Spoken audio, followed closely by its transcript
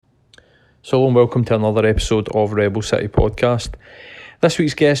So hello and welcome to another episode of Rebel City Podcast. This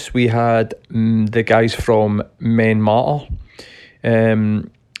week's guests, we had the guys from Men Matter. Men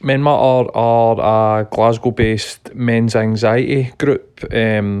Matter are a Glasgow-based men's anxiety group,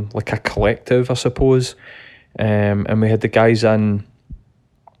 like a collective, I suppose. And we had the guys in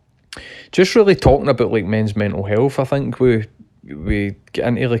just really talking about like men's mental health. I think we get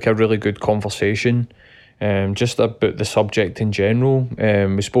into like a really good conversation. Just about the subject in general.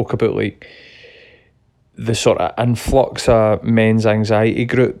 We spoke about like the sort of influx of men's anxiety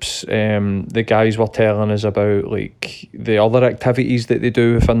groups. The guys were telling us about like the other activities that they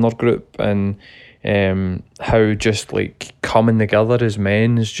do within their group, and how just like coming together as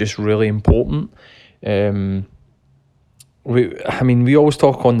men is just really important. We always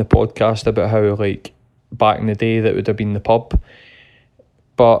talk on the podcast about how like back in the day that would have been the pub,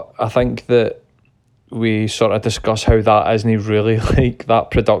 but I think that we sort of discuss how that isn't really like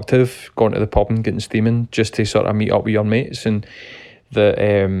that productive, going to the pub and getting steaming just to sort of meet up with your mates, and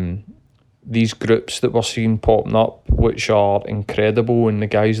the these groups that we're seeing popping up, which are incredible, and the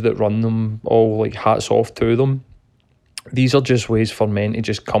guys that run them, all like hats off to them. These are just ways for men to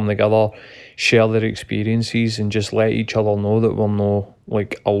just come together, share their experiences, and just let each other know that we're not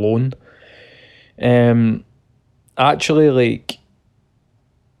like alone. Actually, like,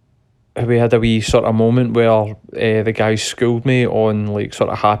 we had a wee sort of moment where the guys schooled me on like sort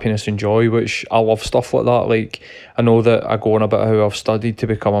of happiness and joy, which I love stuff like that. Like, I know that I go on about how I've studied to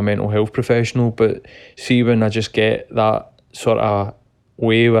become a mental health professional, but see when I just get that sort of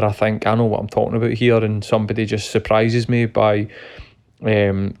way where I think I know what I'm talking about here, and somebody just surprises me by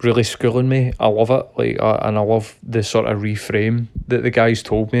really schooling me, I love it. Like, and I love the sort of reframe that the guys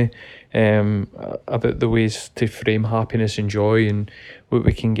told me about the ways to frame happiness and joy, and what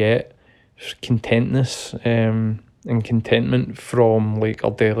we can get contentness and contentment from like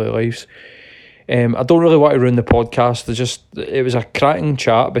our daily lives. I don't really want to ruin the podcast. It was a cracking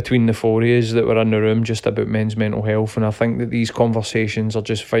chat between the four of us that were in the room just about men's mental health, and I think that these conversations are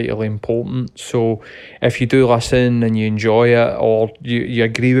just vitally important. So if you do listen and you enjoy it, or you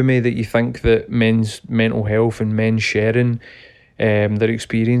agree with me that you think that men's mental health and men sharing their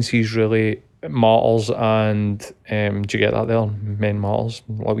experiences really matters, and do you get that there? Men matters,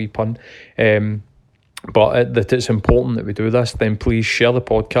 a wee pun. But that it's important that we do this, then please share the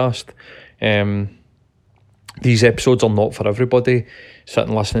podcast. These episodes are not for everybody,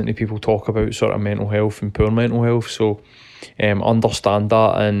 sitting listening to people talk about sort of mental health and poor mental health, so understand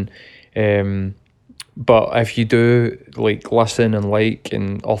that. And but if you do like listen and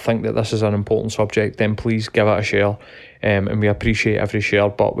or think that this is an important subject, then please give it a share, and we appreciate every share.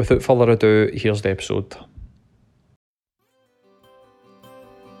 But without further ado, here's the episode.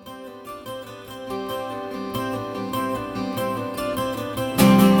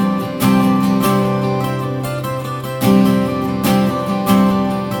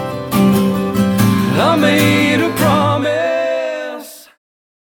 I made a promise.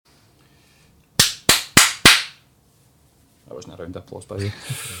 That wasn't a round of applause by you.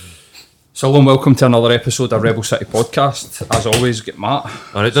 So hello and welcome to another episode of Rebel City Podcast. As always, get Matt.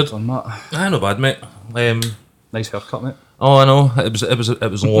 Alright, dude. On Matt. Not bad, mate. Nice haircut, mate. Oh, I know.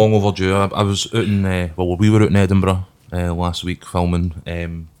 It was long overdue. I was out in we were out in Edinburgh last week filming,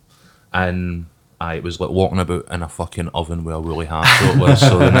 and I was like walking about in a fucking oven with a woolly hat. So it was.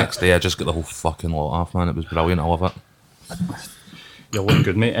 So the next day I just got the whole fucking lot off, man. It was brilliant. I love it. You're looking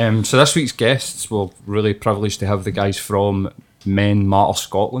good, mate. So this week's guests, we're really privileged to have the guys from Men Matter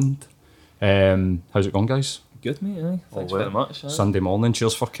Scotland. How's it going, guys? Good, mate. Thanks very much. Sunday morning.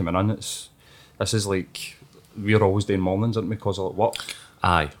 Cheers for coming in. This is like, we're always doing mornings, aren't we, because of work?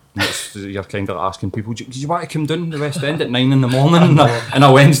 Aye. You're kind of asking people, do you want to come down to the West End at 9 in the morning on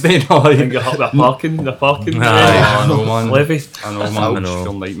a Wednesday? No, the parking I know, man. levy. I know, man. I know. It's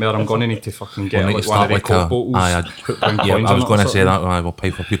a nightmare. I'm going to need to fucking get We'll like need to one of start the like Coke bottles. I was going to say that. I will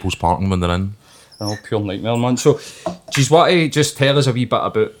pay for people's parking when they're in. Oh, pure nightmare, man. So, do you want to just tell us a wee bit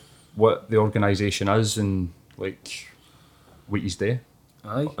about what the organisation is and like what you do?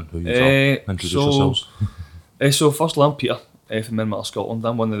 Aye. And who you are. Introduce yourselves. So firstly, I'm Peter from Men Matter Scotland.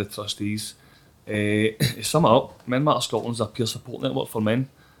 I'm one of the trustees. To sum it up, Men Matter Scotland is a peer support network for men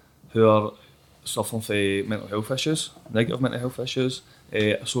who are suffering from mental health issues, negative mental health issues,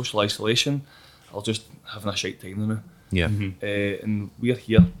 social isolation, or just having a shite time now. Yeah. And we're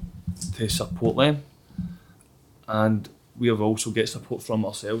here to support them, and we have also get support from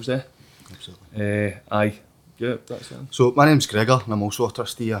ourselves there. Absolutely. Aye. Yeah, that's it. So my name's Gregor and I'm also a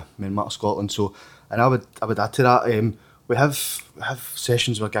trustee of Men Matter Scotland. So, and I would add to that, we have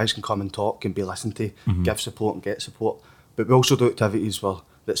sessions where guys can come and talk and be listened to, give support and get support. But we also do activities where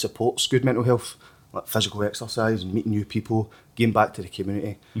that supports good mental health, like physical exercise and meeting new people, getting back to the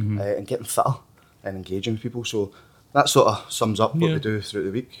community, and getting fitter and engaging with people. So that sort of sums up what Yeah. we do throughout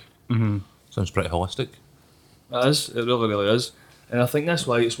the week. Sounds pretty holistic. It is. It really, really is. And I think that's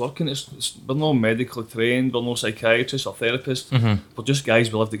why it's working. We're not medically trained. We're no psychiatrists or therapists. We're just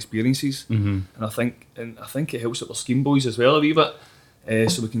guys with lived experiences. And I think it helps that we're scheme boys as well a wee bit,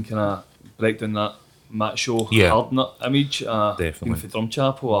 so we can kind of break down that macho hard nut image. Definitely. Being for drum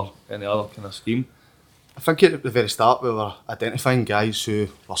chapel or any other kind of scheme. I think at the very start we were identifying guys who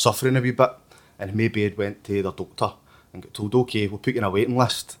were suffering a wee bit and maybe had went to their doctor and got told, okay, we'll put you on a waiting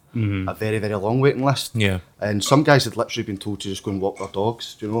list, a very, very long waiting list. Yeah. And some guys had literally been told to just go and walk their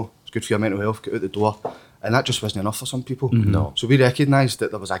dogs, you know, it's good for your mental health, get out the door. And that just wasn't enough for some people. No. So we recognised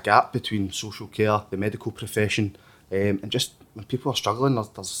that there was a gap between social care, the medical profession, and just when people are struggling,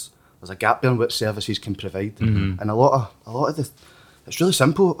 there's a gap there in what services can provide. And a lot of the, it's really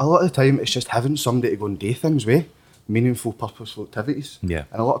simple. A lot of the time, it's just having somebody to go and do things with, meaningful, purposeful activities. Yeah.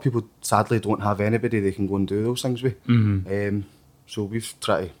 And a lot of people sadly don't have anybody they can go and do those things with. So we've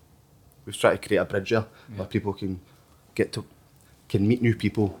tried to create a bridge there where people can meet new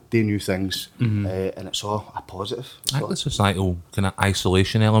people, do new things, and it's all a positive. I think the societal kind of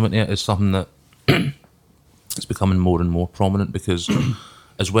isolation element here is something that it's becoming more and more prominent because,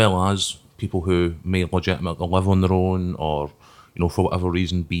 as well as people who may legitimately live on their own or, you know, for whatever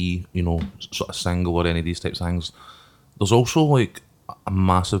reason be, you know, sort of single or any of these types of things, there's also like a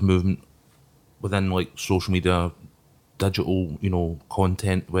massive movement within like social media, digital, you know,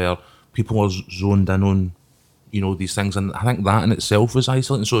 content where people are zoned in on, you know, these things, and I think that in itself is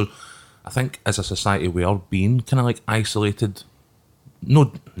isolating. So I think as a society we are being kind of like isolated,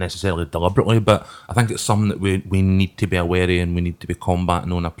 not necessarily deliberately, but I think it's something that we need to be aware of and we need to be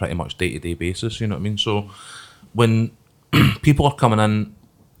combating on a pretty much day-to-day basis, you know what I mean? So when people are coming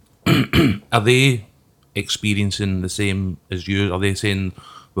in, are they experiencing the same as you? Are they saying,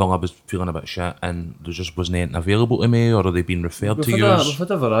 well, I was feeling a bit shit and there just wasn't anything available to me, or are they being referred to you? We've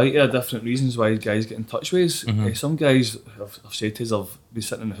had a variety of different reasons why guys get in touch with us. Some guys have said to us they've been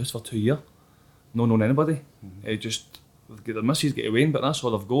sitting in the house for 2 years, not knowing anybody. Just they've got their missus, get away, but that's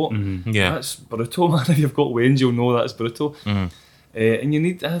all they've got. Yeah. That's brutal, man. If you've got wains, you'll know that's brutal. And you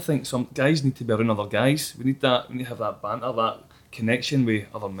need, I think, some guys need to be around other guys. We need that. We need to have that banter, that connection with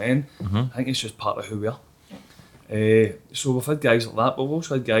other men. I think it's just part of who we are. So we've had guys like that, but we've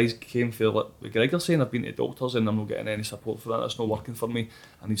also had guys came for like Gregor saying, I've been to doctors and I'm not getting any support for that. That's not working for me.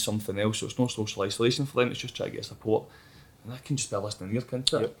 I need something else. So it's no social isolation for them. It's just trying to get support, and that can just be a listening ear,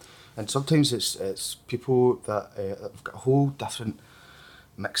 can't it? Yep. And sometimes it's people that have got a whole different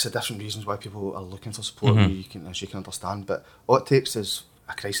mix of different reasons why people are looking for support, as you can understand. But all it takes is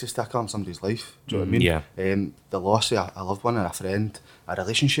a crisis to occur in somebody's life. Do you know what I mean? Yeah. The loss of a loved one or a friend, a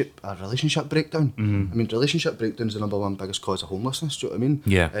relationship breakdown. I mean, relationship breakdown's the number one biggest cause of homelessness. Do you know what I mean?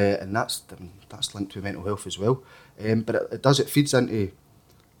 Yeah. And that's linked to mental health as well. But it feeds into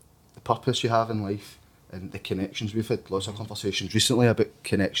the purpose you have in life and the connections. We've had lots of conversations recently about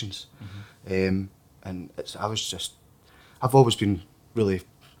connections, and I've always been really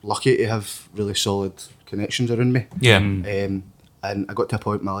lucky to have really solid connections around me. Yeah. And I got to a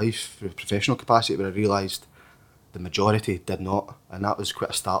point in my life through professional capacity where I realised the majority did not, and that was quite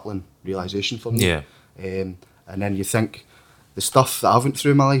a startling realisation for me. Yeah. And then you think, the stuff that I went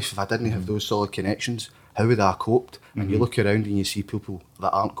through in my life, if I didn't have those solid connections, how would I have coped? And you look around and you see people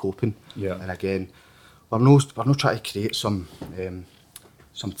that aren't coping. Yeah. And again, we're not trying to create some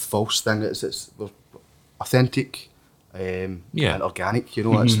false thing. We're authentic and organic. You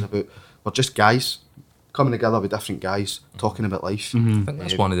know, it's about, we're just guys coming together with different guys talking about life. I think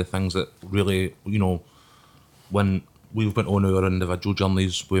that's one of the things that really, you know, when we've been on our individual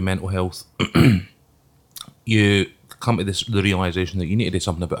journeys with mental health, you come to the realisation that you need to do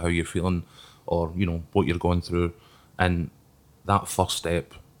something about how you're feeling or, you know, what you're going through. And that first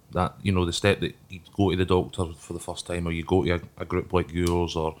step, that, you know, the step that you go to the doctor for the first time or you go to a group like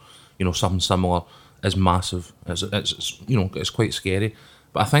yours or, you know, something similar is massive. It's you know, it's quite scary.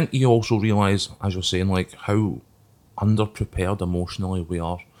 But I think you also realise, as you're saying, like how underprepared emotionally we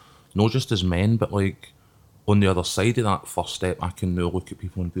are. Not just as men, but like on the other side of that first step, I can now look at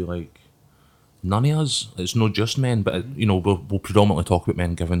people and be like, none of us, it's not just men, but you know, we'll predominantly talk about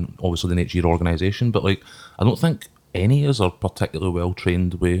men given obviously the nature of your organisation, but like, I don't think any of us are particularly well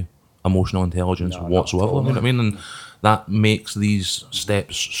trained with emotional intelligence whatsoever. You know what I mean? And that makes these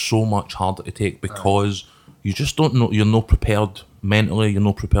steps so much harder to take because you just don't know, you're not prepared mentally, you're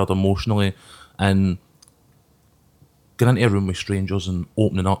not prepared emotionally, and getting into a room with strangers and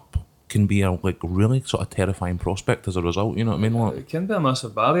opening up can be a like really sort of terrifying prospect as a result. You know what I mean? Like, It can be a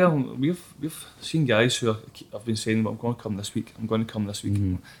massive barrier. We've seen guys who have been saying, "Well, I'm going to come this week. I'm going to come this week."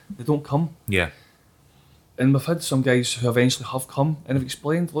 They don't come, yeah, and we've had some guys who eventually have come and have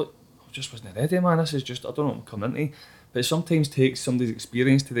explained, "Look, I just wasn't ready, man. This is just I don't know what I'm coming into." But it sometimes takes somebody's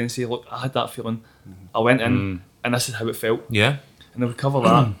experience to then say, "Look, I had that feeling. I went in, and this is how it felt." yeah, And we cover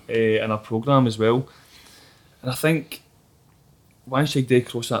that in our programme as well. And I think once you do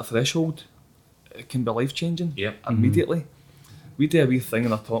cross that threshold, it can be life changing Yep. immediately. We do a wee thing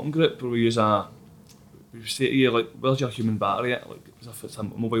in our talking group where we say to you, like, where's your human battery at? Like, as if it's a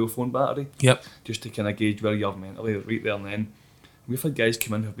mobile phone battery, yep, just to kind of gauge where you're mentally right there and then. We've had guys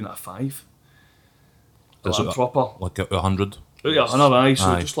come in who've been at a 5. That's Like a proper. like 100. Yeah, another eye, so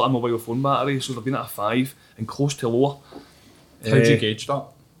Aye. just like a mobile phone battery, so they've been at a 5 and close to lower. How do you gauge that?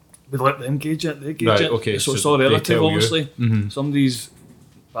 We let them gauge it, they gauge Right, it. okay, So it's so all they relative, tell you. obviously. Somebody's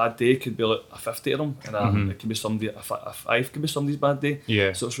bad day could be like a 50 of them, and it could be somebody, a 5 could be somebody's bad day.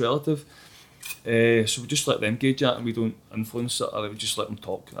 Yeah. So it's relative. So we just let them gauge it, and we don't influence it, or we just let them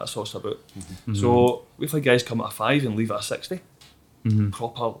talk. That's what it's about. So we've had guys come at a 5 and leave at a 60.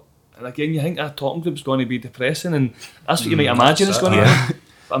 Proper. And again, you think that talking group's going to be depressing, and that's what you might imagine it's going to be.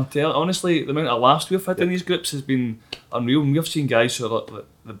 But I'm telling, honestly, the amount of laughs we've had in these groups has been unreal. And we've seen guys who are at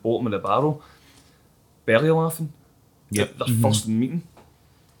the bottom of the barrel, barely laughing. Yep. Their first meeting,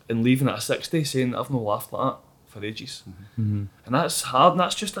 and leaving at a 60, saying, "I've not laughed like that for ages." And that's hard, and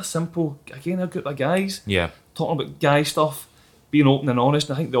that's just a simple, again, a group of guys Yeah, talking about guy stuff, being open and honest.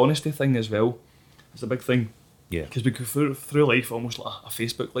 And I think the honesty thing as well is a big thing. yeah, Because we go through life almost like a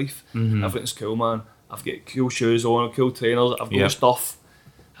Facebook life. Everything's cool, man. I've got cool shoes on, cool trainers, I've got Yep. stuff.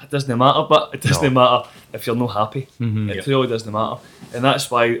 It doesn't matter, but it doesn't matter if you're not happy. It really doesn't matter. And that's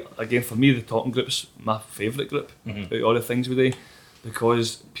why, again, for me, the talking group's my favourite group out of all the things we do,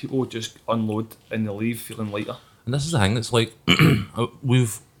 because people just unload and they leave feeling lighter. and this is the thing. It's like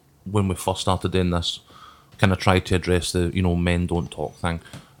when we first started doing this, kind of tried to address the men don't talk thing,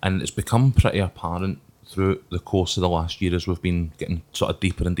 and it's become pretty apparent through the course of the last year as we've been getting sort of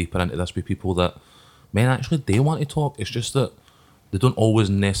deeper and deeper into this with people that men actually do want to talk. It's just that they don't always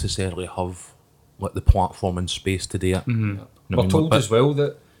necessarily have like the platform and space to do it. You know what I We're mean? told But- as well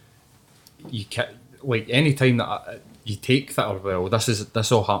that you can, like, any time that you take that, or well,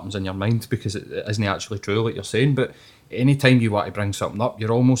 this all happens in your mind because it isn't actually true, like you're saying. But any time you want to bring something up,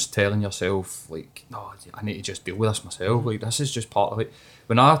 you're almost telling yourself, like, no, I need to just deal with this myself. Like, this is just part of it.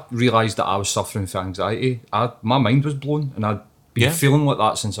 When I realised that I was suffering from anxiety, my mind was blown, and I'd been Yeah. feeling like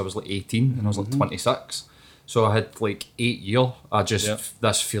that since I was like 18, and I was like 26. So I had like 8 years. I just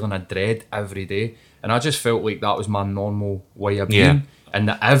this feeling of dread every day, and I just felt like that was my normal way of being, Yeah. and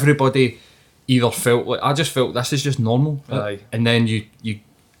that everybody either felt like I just felt this is just normal. Aye. And then you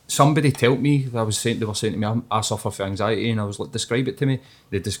somebody told me they were saying to me I suffer from anxiety, and I was like, describe it to me.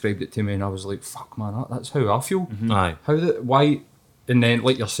 They described it to me, and I was like, fuck man, that's how I feel. Aye. Why? And then,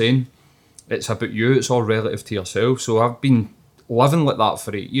 like you're saying, it's about you. It's all relative to yourself. So I've been living like that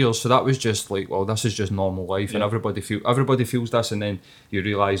for 8 years. So that was just like, well, this is just normal life, and everybody feels this. And then you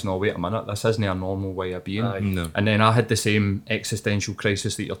realise, no, wait a minute, this isn't a normal way of being. Aye. No. And then I had the same existential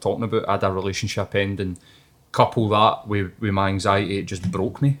crisis that you're talking about. I had a relationship end, and couple that with my anxiety, it just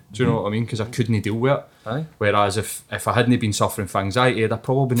broke me. Do you know what I mean? Because I couldn't deal with it. Aye. Whereas if I hadn't been suffering from anxiety, I'd have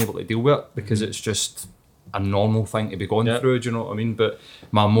probably been able to deal with it because it's just a normal thing to be going Yeah. through. Do you know what I mean? But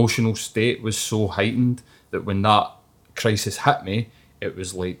my emotional state was so heightened that when that crisis hit me, it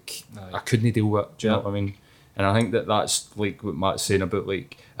was like I couldn't deal with it. Do you know Yeah. what I mean? And I think that's like what Matt's saying about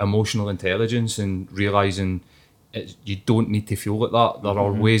like emotional intelligence and realising you don't need to feel like that. There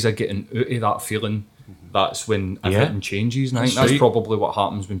are ways of getting out of that feeling. That's when everything changes. And I think that's probably what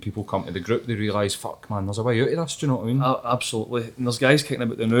happens when people come to the group. They realise, fuck man, there's a way out of this. Do you know what I mean? Absolutely. And there's guys kicking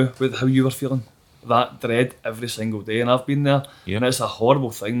about the now with how you were feeling. That dread every single day, and I've been there, Yep. and it's a horrible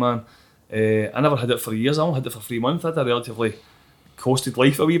thing, man. I never had it for years. I only had it for 3 months. I had a relatively coasted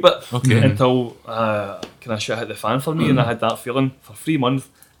life a wee bit until kind of shit hit the fan for me, and I had that feeling for 3 months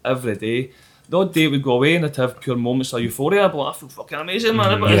every day. The odd day would go away, and I'd have pure moments of euphoria. I'd be like, I feel fucking amazing,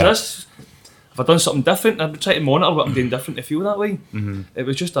 man. What is this? If I'd done something different, I'd try to monitor what I'm doing different to feel that way. It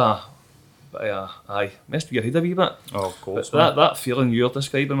was just messed with your head a wee bit. Oh, of course. But that feeling you're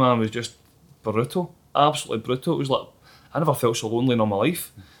describing, man, was just brutal. Absolutely brutal. It was like, I never felt so lonely in all my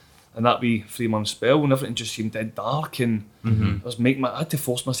life. And that wee 3 month spell, and everything just seemed dead dark, and I had to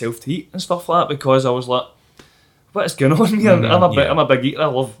force myself to eat and stuff like that, because I was like, what is going on with me? I'm a big eater, I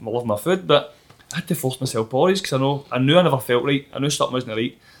love my food, but I had to force myself porridge, because I knew I never felt right, I knew something wasn't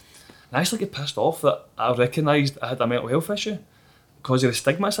right. And I actually get pissed off that I recognised I had a mental health issue, because of the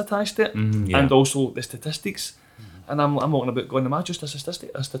stigma that's attached to it, yeah. and also the statistics. And I'm walking about going, am I just a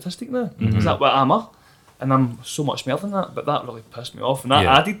statistic now? Is that what am I? And I'm so much more than that. But that really pissed me off, and that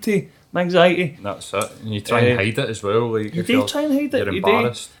Yeah. added to my anxiety. That's it. And you try and hide it as well. Like, You if do you're- try and hide it. You're You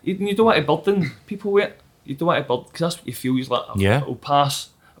embarrassed. do. You don't want to burden people with it. You don't want to burden, because that's what you feel. You're like, Yeah. it'll pass,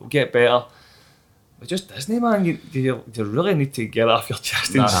 it'll get better. But just Disney, man, you really need to get it off your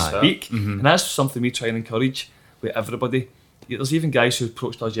chest and That's it. speak. And that's something we try and encourage with everybody. There's even guys who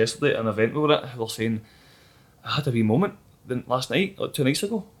approached us yesterday at an event we were at who were saying, I had a wee moment last night, or 2 nights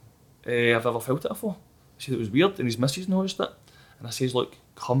ago. I've never felt it before. He said it was weird, and his missus noticed it. And I says, look,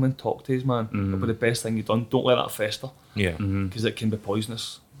 come and talk to us, man. It'll be the best thing you've done. Don't let that fester, Yeah. because it can be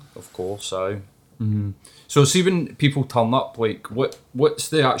poisonous. Of course, aye. So see when people turn up, like what's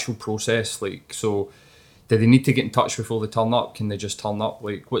the actual process like? So do they need to get in touch before they turn up? Can they just turn up?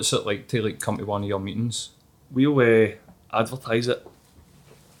 Like what's it like to like come to one of your meetings? We'll advertise it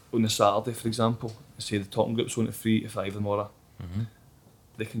on the Saturday, for example. Say the talking group's on at 3 to 5 tomorrow.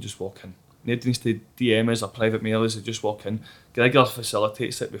 They can just walk in. Nobody needs to DM us or private mail us, they just walk in. Gregor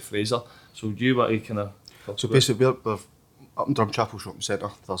facilitates it with Fraser. So do you want to kind of... So basically, we're up in Drumchapel Shopping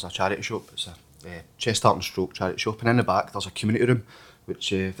Centre. There's a charity shop. It's a chest heart and stroke charity shop, and in the back there's a community room,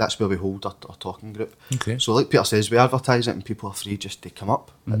 which that's where we hold our talking group. Okay. So like Peter says, we advertise it, and people are free just to come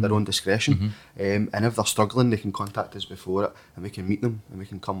up at their own discretion. And if they're struggling, they can contact us before it, and we can meet them, and we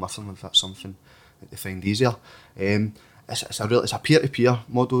can come with them if that's something that they find easier. It's a peer-to-peer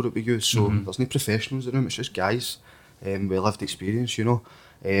model that we use. So there's no professionals in the room. It's just guys with lived experience, you know.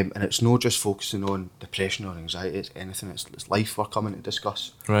 And it's not just focusing on depression or anxiety, it's anything, it's life we're coming to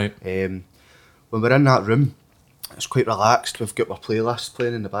discuss. Right. When we're in that room, it's quite relaxed. We've got our playlist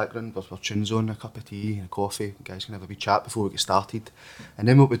playing in the background with our tunes on, a cup of tea and a coffee. Guys can have a wee chat before we get started. And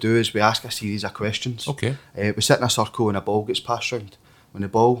then what we do is we ask a series of questions. Okay. We sit in a circle and a ball gets passed round. When the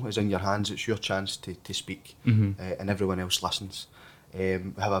ball is in your hands, it's your chance to speak, and everyone else listens. We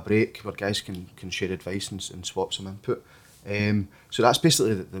have a break where guys can share advice and swap some input. So that's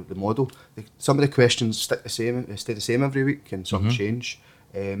basically the model. Some of the questions stay the same every week, and some change.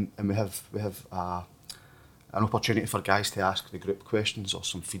 And we have an opportunity for guys to ask the group questions or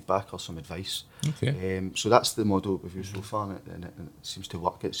some feedback or some advice. Okay. So that's the model we've used so far, and it seems to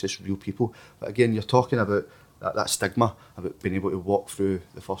work. It's just real people. But again, you're talking about that stigma about being able to walk through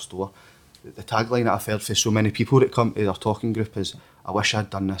the first door. The tagline that I've heard for so many people that come to their talking group is, I wish I'd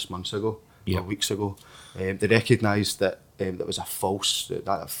done this months ago or weeks ago. They recognise that that was a false,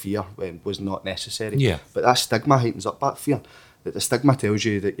 that fear was not necessary. Yeah. But that stigma heightens up that fear. That the stigma tells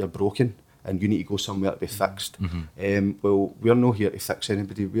you that you're broken and you need to go somewhere to be fixed. Well, we're not here to fix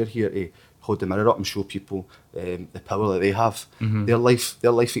anybody. We're here to hold the mirror up and show people the power that they have. Their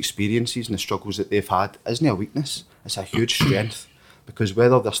life experiences and the struggles that they've had isn't a weakness. It's a huge strength, because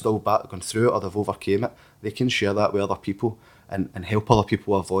whether they're still going through it or they've overcame it, they can share that with other people and help other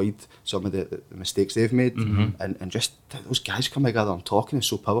people avoid some of the mistakes they've made. And just those guys come together and talking is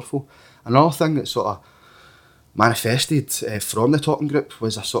so powerful. Another thing that sort of manifested from the talking group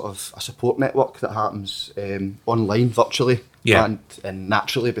was a sort of a support network that happens online, virtually, and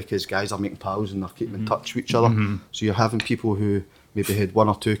naturally, because guys are making pals and they're keeping in touch with each other. So you're having people who maybe had 1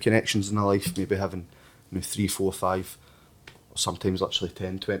 or 2 connections in their life, maybe having 3, 4, 5, or sometimes literally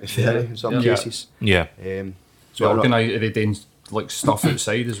 10, 20, 30 in some cases. Yeah. So organise, are they doing like stuff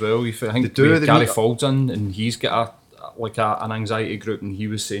outside as well? I think They do, they Gary meet- Fald's in, and he's got an anxiety group, and he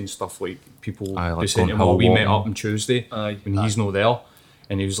was saying stuff like people Aye, like be saying to going him, "Oh, we hill met walking." up on Tuesday Aye. when he's not there."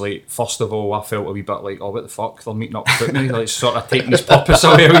 And he was like, first of all, I felt a wee bit like, oh, what the fuck, they're meeting up without me, like sort of taking his purpose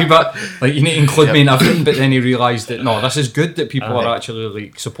away a wee bit. Like, you need to include me in everything. But then he realised that, no, this is good that people are actually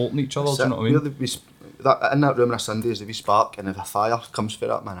like supporting each other, do you know what I mean? In that room on a Sunday is the wee spark, and if a fire comes for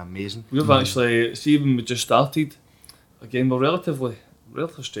that, man, amazing. We've actually, see, when we just started, again, we're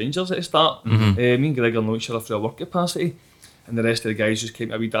relative strangers at the start. Me and Gregor know each other through a work capacity, and the rest of the guys just came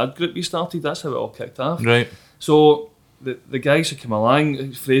to a wee dad group we started. That's how it all kicked off. Right. So the guys who come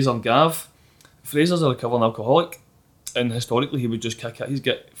along, Fraser and Gav, Fraser's a recovering alcoholic, and historically he would just kick it. He's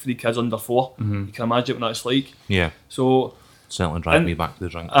got 3 kids under 4. You can imagine what that's like. Yeah. So Certainly drive And- me back to the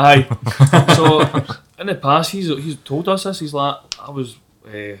drink. aye. So in the past, he's told us this. He's like, I was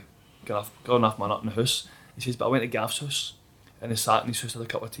going off my nut in the house. He says, but I went to Gav's house, and he sat in his house, had a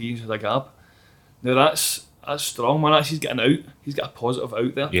cup of tea, and had a gab. Now that's strong, man. He's getting out. He's got a positive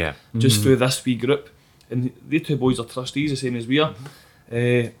out there. Yeah. Just through this wee group. And the 2 boys are trustees, the same as we are.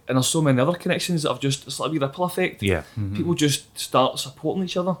 And there's so many other connections that have just, it's like a wee ripple effect. Yeah. People just start supporting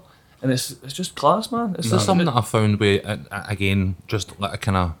each other. And it's just class, man. It's just Something that I found with, again, just like a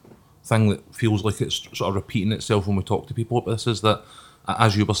kind of thing that feels like it's sort of repeating itself when we talk to people about this is that,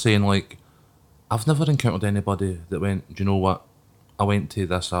 as you were saying, like, I've never encountered anybody that went, do you know what, I went to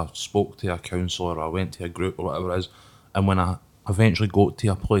this, I spoke to a counsellor, or I went to a group or whatever it is, and when I eventually got to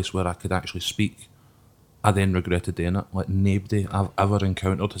a place where I could actually speak, I then regretted doing it. Like, nobody I've ever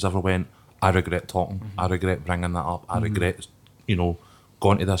encountered has ever went, I regret talking, I regret bringing that up, I regret, you know,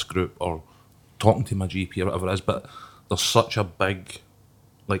 going to this group or talking to my GP or whatever it is. But there's such a big,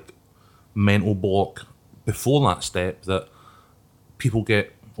 like, mental block before that step that people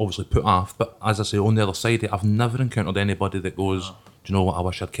get obviously put off. But as I say, on the other side, I've never encountered anybody that goes, do you know what, I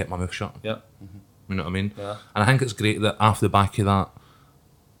wish I'd kept my mouth shut. Yeah. You know what I mean? Yeah. And I think it's great that off the back of that,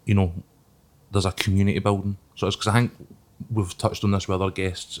 you know, there's a community building. So it's because I think we've touched on this with other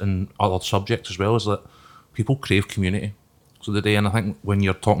guests and other subjects as well, is that people crave community. So the day, and I think when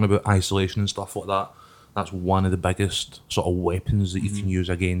you're talking about isolation and stuff like that, that's one of the biggest sort of weapons that you can use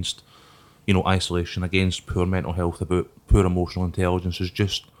against, you know, isolation, against poor mental health, about poor emotional intelligence, is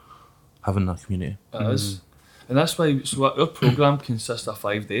just having that community. It is. And that's why, so our programme consists of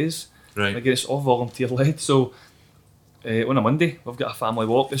 5 days. Right. Again, it's all volunteer led. So on a Monday, we've got a family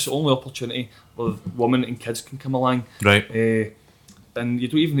walk. It's the only opportunity where women and kids can come along. Right. And you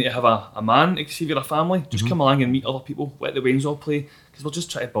don't even need to have a man to see if you're a family. Just come along and meet other people, let the Waynes all play, because we'll just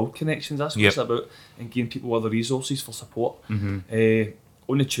try to build connections. That's what it's about, and giving people other resources for support.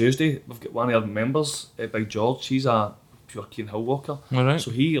 On the Tuesday, we've got one of our members, Big George. He's a pure keen hill walker. All right.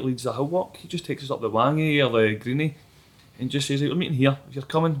 So he leads the hill walk. He just takes us up the Wangy or the Greenie and just says, we're meeting here. If you're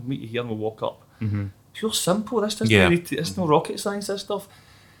coming, meet you here and we'll walk up. Pure simple. This doesn't it's no rocket science, this stuff.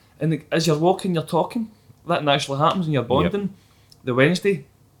 And as you're walking, you're talking. That naturally happens and you're bonding. The Wednesday,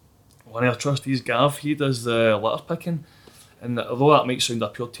 one of our trustees, Gav, he does the litter picking. And although that might sound a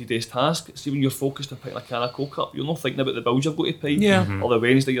pure tedious task, see when you're focused on picking a can of Coke up, you're not thinking about the bills you've got to pay. Or the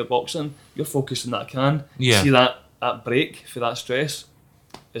Wednesday you're boxing, you're focused on that can. See that break for that stress.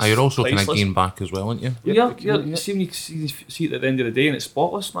 You're also kind of priceless. gained back as well, aren't you? Yeah. See when you see it at the end of the day and it's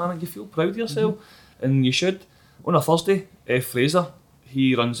spotless, man, and you feel proud of yourself. And you should. On a Thursday, Fraser,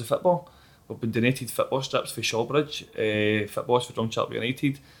 he runs the football. We've been donated football strips for Shawbridge, footballs for Drumchapel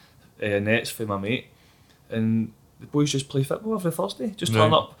United, nets for my mate. And the boys just play football every Thursday. Just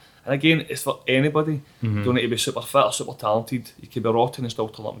turn up. And again, it's for anybody. You don't need to be super fit or super talented. You can be rotten and still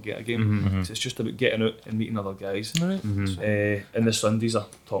turn up and get a game. So it's just about getting out and meeting other guys. And the Sunday's a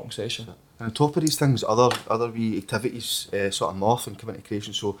talking session. And on top of these things, other wee activities sort of morph and come into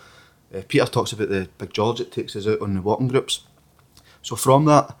creation. So Peter talks about the Big George that takes us out on the walking groups. So from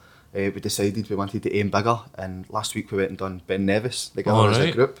that, we decided we wanted to aim bigger, and last week we went and done Ben Nevis together as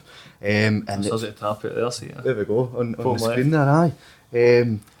a group. And Says it tap out there, see ya. there we go, on the left. screen there, aye.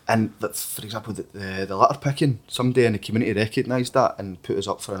 And that, for example, the litter picking, somebody in the community recognised that and put us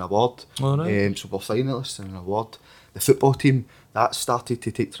up for an award. All right. So we're finalists in an award. The football team, that started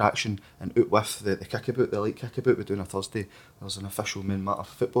to take traction, and out with the kickabout, the light kickabout we're doing on Thursday, there's an official Men Matter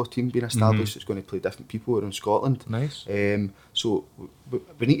football team being established. It's going to play different people around Scotland. Nice. So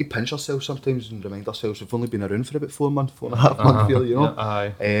we need to pinch ourselves sometimes and remind ourselves we've only been around for about 4.5 months, really, you know.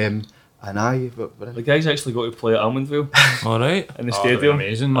 Aye. And we're in. The guys actually got to play at Almondvale All right. in the they're stadium.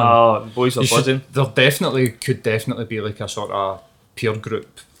 amazing, man. Oh, the boys are You should- buzzing. there could definitely be like a sort of peer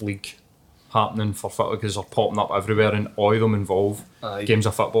group league happening for football, because they're popping up everywhere and all of them involve games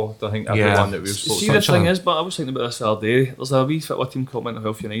of football. I think everyone that we've spoken See, the thing is, but I was thinking about this the other day, there's a wee football team called Mental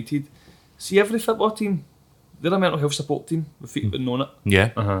Health United. See, every football team, they're a mental health support team with people that know it.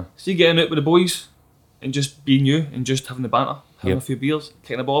 Yeah. See, getting out with the boys and just being you and just having the banter, having a few beers,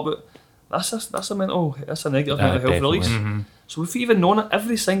 kicking the ball about, that's a negative mental health definitely. release. So if you even known it,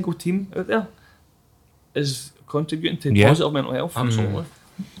 every single team out there is contributing to Yeah. positive mental health. Absolutely.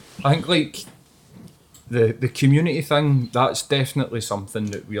 I think like the community thing, that's definitely something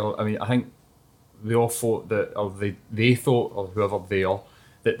that I think we all thought that, or they thought, or whoever they are,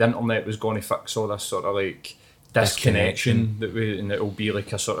 that the internet was going to fix all this sort of like disconnection and it'll be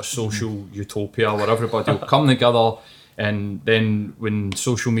like a sort of social utopia where everybody will come together. And then when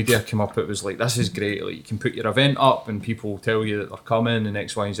social media came up, it was like, this is great, like you can put your event up and people will tell you that they're coming and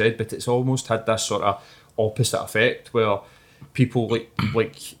X, Y and Z, but it's almost had this sort of opposite effect where people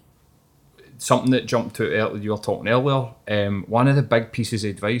like something that jumped out earlier, you were talking earlier, one of the big pieces of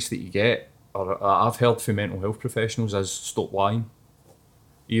advice that you get, or I've heard from mental health professionals, is stop lying.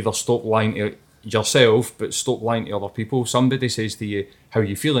 Either stop lying to yourself, but stop lying to other people. Somebody says to you, how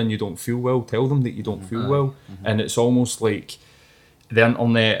you feeling? You don't feel well. Tell them that you don't feel well. And it's almost like the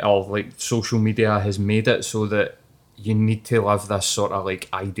internet or like social media has made it so that you need to live this sort of like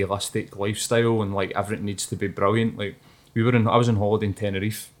idealistic lifestyle and like everything needs to be brilliant. Like I was on holiday in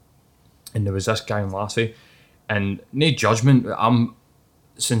Tenerife and there was this guy and lassie, and no judgment.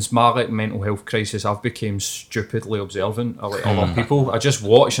 Since my like mental health crisis, I've become stupidly observant of like other people. I just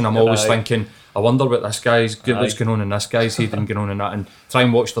watch and I'm always thinking, I wonder what this guy's what's going on in this guy's head and going on in that, and try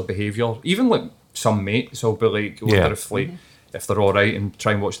and watch their behaviour. Even like some mates, I'll be like, wonder if they're all right, and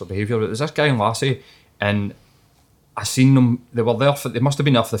try and watch their behaviour. But there's this guy and lassie, and I seen them. They were there they must have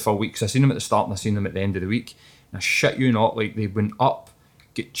been there for the full week. Cause I seen them at the start and I seen them at the end of the week. And I shit you not, like they went up,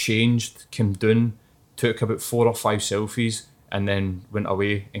 get changed, came down, took about 4 or 5 selfies, and then went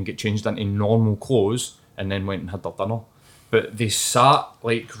away and get changed into normal clothes, and then went and had their dinner. But they sat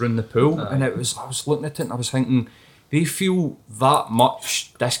like round the pool, and I was looking at it and I was thinking, they feel that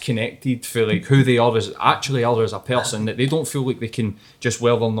much disconnected for like who they are as a person, that they don't feel like they can just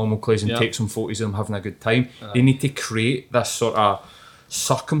wear their normal clothes and take some photos of them having a good time. They need to create this sort of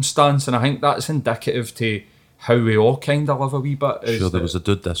circumstance, and I think that's indicative to how we all kind of live a wee bit. Sure, there was a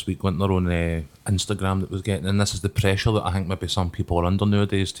dude this week, went there on Instagram, that was getting, and this is the pressure that I think maybe some people are under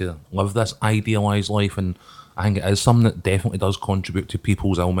nowadays, to live this idealised life, and I think it is something that definitely does contribute to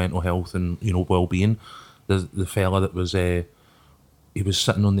people's ill mental health and, you know, well-being. The fella that was, he was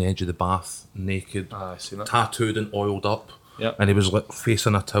sitting on the edge of the bath, naked, tattooed and oiled up, and he was like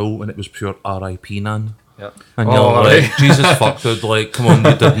facing a towel, and it was pure R.I.P. Nan. And you're like, Jesus fuck, dude, like, come on,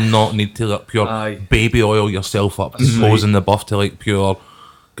 you did not need to like pure baby oil yourself up, posing the buff to like pure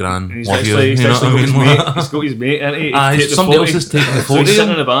gran, love you, you know what I mean? He's got his mate in it. Somebody else is taking the So photo. he's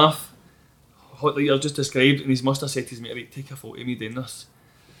sitting in the bath, like you've just described, and he must have said to his mate, right, take a photo of me doing this.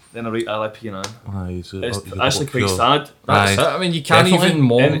 Then I write RIP and So it's actually quite sad. That's it. I mean, you can't Definitely. even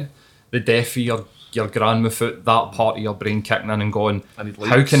mourn the death of your gran without that part of your brain kicking in and going,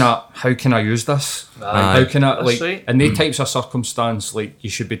 how can I use this? How can I, like, right. in these types of circumstance, like, you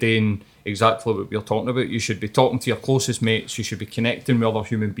should be doing exactly what we're talking about. You should be talking to your closest mates, you should be connecting with other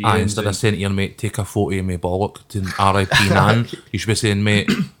human beings. Instead of saying to your mate, take a photo of me bollock to RIP Nan, you should be saying, mate,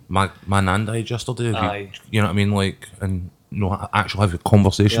 my nan died yesterday. You know what I mean? Like, and actually have a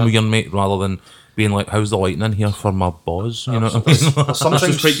conversation with your mate, rather than being like, how's the lighting in here for my buzz? You know what I mean? There's some This was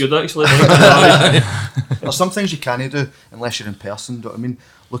things, quite good actually. there's some things you can't do unless you're in person. Do you know what I mean?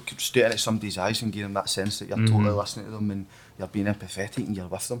 Look straight into somebody's eyes and give them that sense that you're totally listening to them and you're being empathetic and you're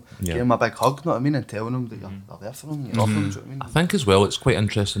with them. Give them a big hug, you know what I mean, and telling them that you're there for them, you're off them. Do you know what I mean? I think as well, it's quite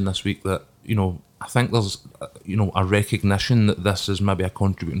interesting this week that, you know, I think there's, you know, a recognition that this is maybe a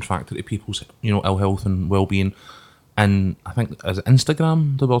contributing factor to people's, you know, ill health and well-being. And I think as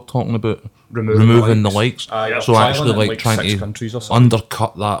Instagram, they were talking about removing the likes. So actually, like, trying to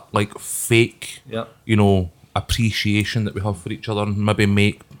undercut that, like, fake, you know, appreciation that we have for each other, and maybe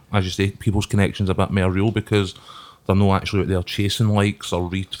make, as you say, people's connections a bit more real, because they're not actually out there chasing likes or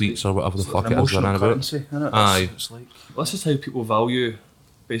retweets or whatever the fuck it is they're in about. Aye. It's like, This is how people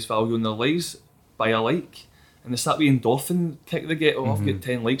base value in their lives, by a like. And it's that wee endorphin kick they get, I've got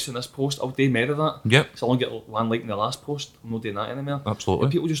 10 likes on this post, I'll do more of that. Yep. So I'll only get 1 like in the last post, I'm not doing that anymore. Absolutely.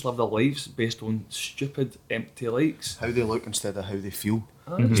 And people just live their lives based on stupid, empty likes. how they look instead of how they feel.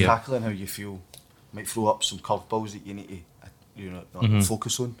 It's tackling how you feel. Might throw up some curveballs that you need to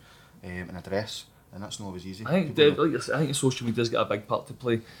focus on and address, and that's not always easy. I think I think social media's got a big part to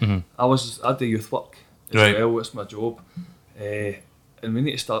play. I do youth work as Right. well, it's my job. And we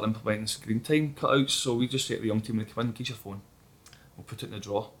need to start implementing screen time cutouts, so we just say to the young team when they come in, keep your phone. We'll put it in the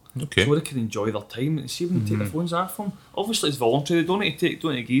drawer. Okay. So they can enjoy their time and see when they take their phones off them. Obviously it's voluntary, they don't need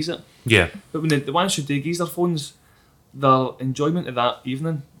to geese it. Yeah. But when the ones who do geese their phones, their enjoyment of that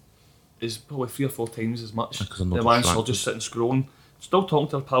evening is probably 3 or 4 times as much. Because they're not The ones who are distracted. just sitting scrolling, still talking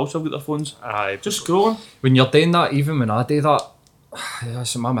to their pals who've got their phones, just scrolling. When you're doing that, even when I do that,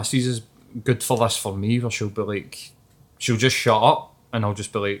 so my missus is good for this for me, where she'll be like, she'll just shut up and I'll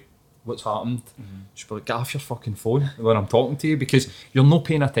just be like, what's happened? She'll be like, get off your fucking phone when I'm talking to you, because you're not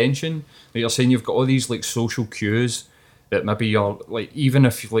paying attention. Like you're saying, you've got all these like social cues that maybe you're like, even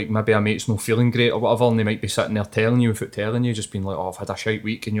if like maybe a mate's not feeling great or whatever, and they might be sitting there telling you without telling you, just being like, oh, I've had a shite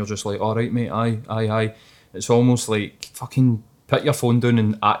week, and you're just like, all right mate, aye. It's almost like fucking put your phone down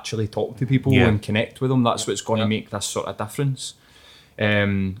and actually talk to people and connect with them. That's what's going to make this sort of difference.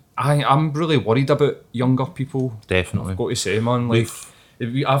 I'm really worried about younger people. Definitely. I've got to say, man, like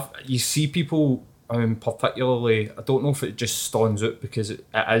you see people, particularly, I don't know if it just stands out because it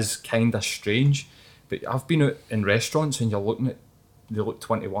is kind of strange, but I've been out in restaurants and you're looking at, they look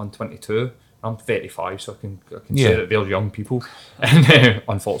 21, 22. I'm 35, so I can say that they're young people, and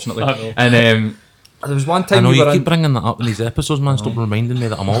unfortunately, and there was one time I know we you were keep in, bringing that up in these episodes, man. Stop reminding me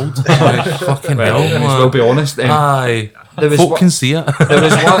that I'm old. Like, fucking hell, I man. will be honest. Aye. There was Folk one- can see it.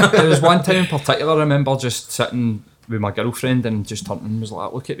 there was one time in particular I remember just sitting with my girlfriend and just turned and was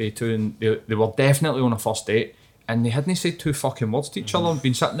like, look at they two, and they were definitely on a first date, and they hadn't said 2 fucking words to each other, and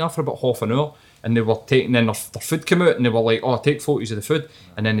been sitting there for about half an hour, and they were taking, then their food came out, and they were like, oh, take photos of the food,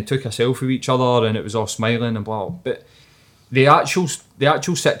 and then they took a selfie with each other, and it was all smiling and blah, but the actual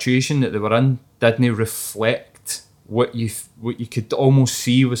situation that they were in didn't reflect what you could almost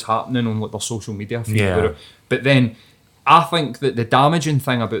see was happening on like their social media feed. Yeah. But then I think that the damaging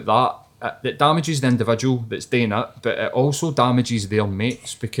thing about that, it damages the individual that's doing it, but it also damages their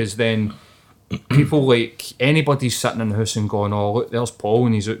mates, because then people like anybody's sitting in the house and going, oh look, there's Paul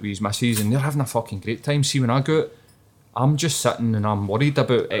and he's out with his missus and they're having a fucking great time. See, when I go out, I'm just sitting and I'm worried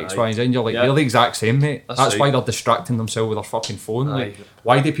about X, Y, and Z. And you're like, Yeah. they're the exact same, mate. That's right. why they're distracting themselves with their fucking phone. Aye. Like,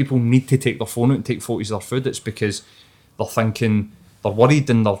 why do people need to take their phone out and take photos of their food? It's because they're thinking, they're worried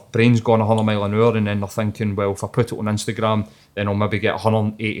and their brain's going 100 mile an hour, and then they're thinking, well, if I put it on Instagram, then I'll maybe get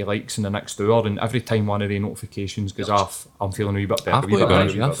 180 likes in the next hour, and every time one of the notifications goes off, I'm feeling a wee bit better. I've got to be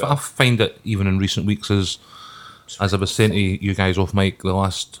honest with you, I find it even in recent weeks, as I was saying to you guys off mic, the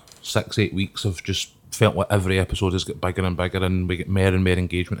last 6-8 weeks have just felt like every episode has got bigger and bigger, and we get more and more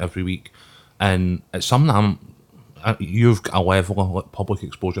engagement every week, and it's something you've got a level of like public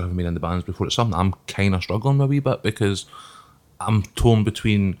exposure having been in the bands before. It's something I'm kind of struggling with a wee bit, because I'm torn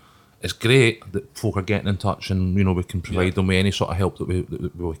between, it's great that folk are getting in touch and, you know, we can provide them with any sort of help that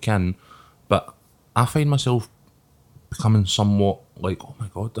we can, but I find myself becoming somewhat like, oh my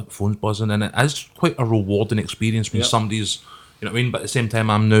god, that phone's buzzing, and it is quite a rewarding experience when somebody's, you know what I mean, but at the same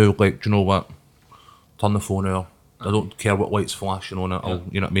time I'm now like, do you know what, turn the phone out, I don't care what light's flashing on it, I'll,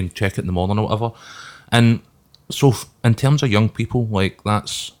 you know what I mean, check it in the morning or whatever. And so in terms of young people, like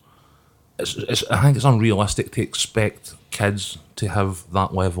it's I think it's unrealistic to expect kids to have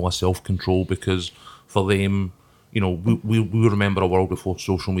that level of self-control, because for them, you know, we remember a world before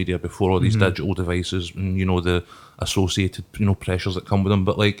social media, before all these digital devices and, you know, the associated, you know, pressures that come with them,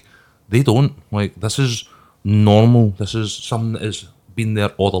 but like they don't, like this is normal, this is something that has been there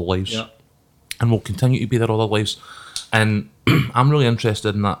all their lives and will continue to be there all their lives. And I'm really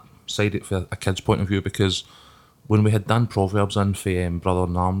interested in that side for a kid's point of view, because when we had done Proverbs in for Brother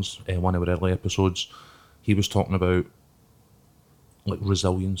in Arms, one of our early episodes, he was talking about like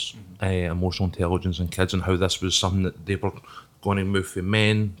resilience, emotional intelligence in kids, and how this was something that they were going to move from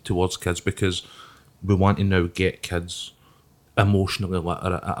men towards kids, because we want to now get kids emotionally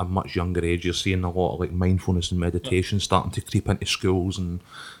literate at a much younger age. You're seeing a lot of like mindfulness and meditation starting to creep into schools, and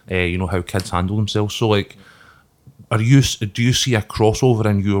you know, how kids handle themselves. So like, do you see a crossover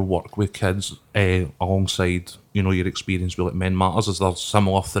in your work with kids alongside, you know, your experience with like Men Matters? Is there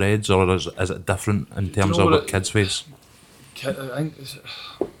similar threads, or is it different in terms of what kids face? I think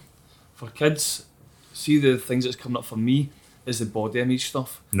for kids, see, the things that's coming up for me is the body image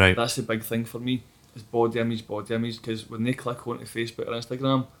stuff. Right. That's the big thing for me. Is body image, because when they click onto Facebook or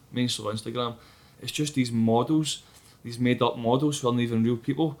Instagram, mainstream Instagram, it's just these models, these made up models who aren't even real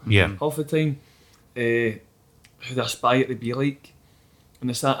people. Yeah. Half the time, who they aspire to be like,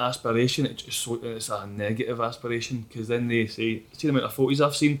 and it's that aspiration. It's a negative aspiration, because then they say, see the amount of photos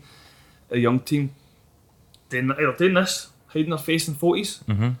I've seen, a young team either doing this, hiding their face in photos,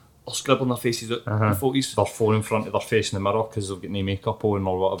 or scribbling their faces out in photos. Their phone in front of their face in the mirror because they've got no makeup on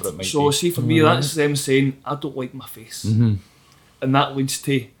or whatever it might be. So see, for me, that's them saying, I don't like my face. And that leads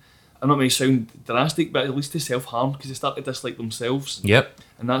to, I know it may sound drastic, but it leads to self-harm, because they start to dislike themselves. Yep.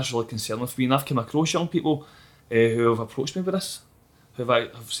 And that's really concerning for me. And I've come across young people who have approached me with this, who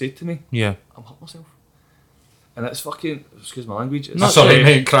have said to me, Yeah. I'm hurt myself. And it's fucking, excuse my language. It's, No, sorry,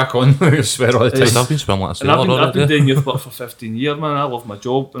 mate, crack on. I swear all the time. I've been spelling like a And I've sailor been already. doing youth work for 15 years, man. I love my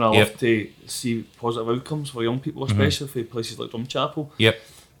job, and I Yep. love to see positive outcomes for young people, especially for places like Drumchapel. Yep.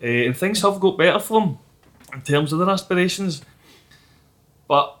 And things have got better for them in terms of their aspirations.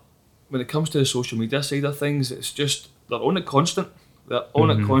 But when it comes to the social media side of things, it's just, they're on it constant. They're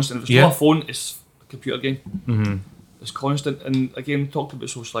on it constant. If it's Yeah. not a phone, it's a computer game. It's constant. And again, we talked about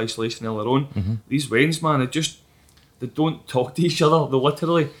social isolation earlier on. These Waynes, man, they don't talk to each other. They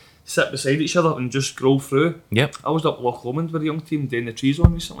literally sit beside each other and just scroll through. Yep. I was up Loch Lomond with a young team doing the trees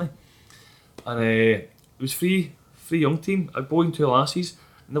on recently, and it was three young team, a boy and 2 lassies,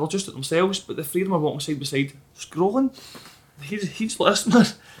 and they were just at themselves, but the 3 of them were walking side by side, scrolling. He's listening,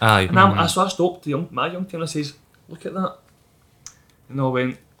 Aye. and so I stopped my young team and I says, "Look at that," and I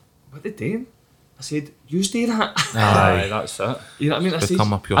went, "What are they doing?" I said, "You do that." Aye, that's it. You know what I mean? I said,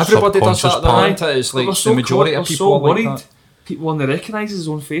 Become up your Everybody does subconscious that, though, part. ain't it? It's like we're the majority of we're people are worried. like that. People want to recognise us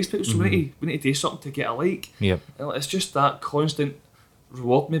on Facebook, so we need to do something to get a like. Yep. And it's just that constant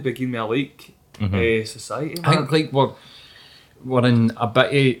reward me by giving me a like society. I think like we're in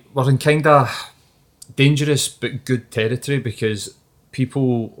kind of dangerous but good territory because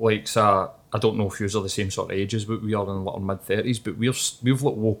people like I don't know if you are the same sort of ages, but we are in our mid-30s, but we've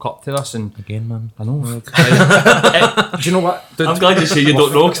like, woke up to this and Again, man. I know. Do you know what? I'm glad you say you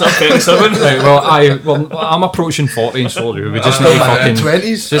don't know because I'm 37. Right, well, I'm approaching 40, so we just need to fucking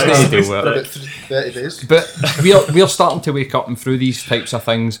 20s. just need to deal with it. About 30 days. But we're starting to wake up, and through these types of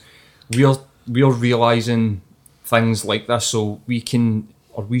things, we're realising things like this, so we can,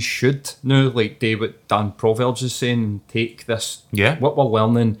 or we should now, like what Dan Proverbs is saying, and take this, Yeah. what we're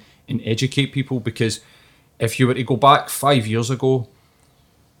learning, and educate people. Because if you were to go back 5 years ago,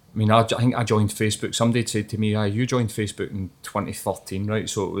 I mean, I think I joined Facebook. Somebody had said to me, you joined Facebook in 2013, right?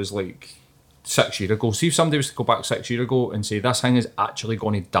 So it was like 6 years ago. See if somebody was to go back 6 years ago and say, this thing is actually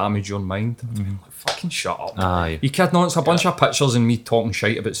going to damage your mind. I'm like, fucking shut up. Aye. You kidding? No, it's a bunch of pictures and me talking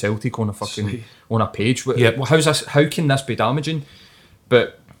shite about Celtic on a fucking, on a page. Yep. How can this be damaging?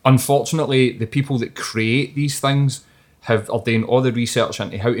 But unfortunately, the people that create these things are doing all the research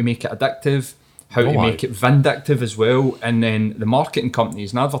into how to make it addictive, how to make it vindictive as well, and then the marketing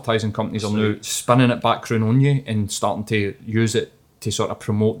companies and advertising companies are now spinning it back round on you and starting to use it to sort of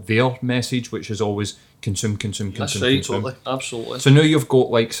promote their message, which is always consume. That's right, consume. totally. Absolutely. So now you've got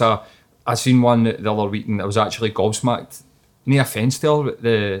like, I seen one the other week and I was actually gobsmacked. No offence to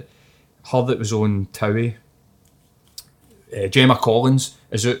her, her that was on Towie, Gemma Collins,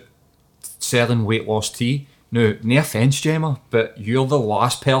 is out selling weight loss tea. Now, no offence, Gemma, but you're the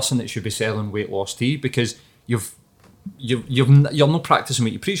last person that should be selling weight loss tea because you're not practicing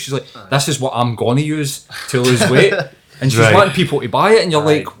what you preach. She's like, this is what I'm going to use to lose weight. And she's Right. wanting people to buy it, and you're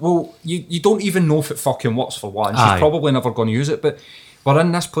like, well, you don't even know if it fucking works for one. She's Aye. probably never going to use it. But we're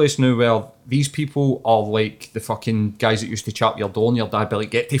in this place now where these people are like the fucking guys that used to chap your door and your dad be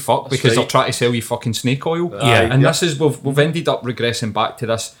like, get to fuck, because they're trying to sell you fucking snake oil. Yeah. And this is, we've ended up regressing back to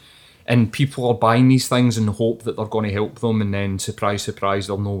this, and people are buying these things in the hope that they're going to help them, and then surprise,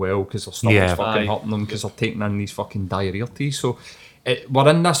 they'll know well because their stomach's Yeah. fucking hurting them because they're taking in these fucking diarrhea teas. So we're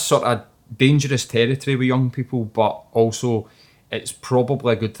in this sort of dangerous territory with young people, but also it's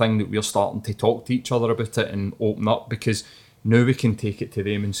probably a good thing that we're starting to talk to each other about it and open up, because now we can take it to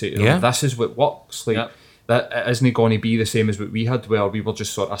them and say to them, Yeah. this is what works. Like, that it isn't going to be the same as what we had, where we were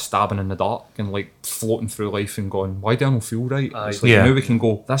just sort of stabbing in the dark and like floating through life and going, why do I not feel right? It's like, Yeah. now we can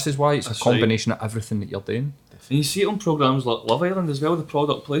go, this is why. It's That's a combination of everything that you're doing. And you see it on programmes like Love Island as well, the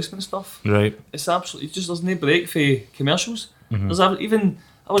product placement stuff. Right. It's absolutely, there's no break for commercials. Mm-hmm. Even,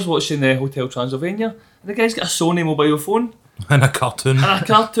 I was watching Hotel Transylvania, and the guy's got a Sony mobile phone And a cartoon. and a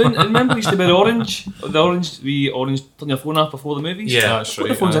cartoon. And remember, we used to wear orange, turn your phone off before the movies. Yeah, that's Put right,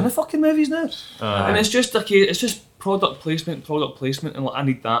 the phones aye. in the fucking movies now. And it's just it's just product placement, and like, I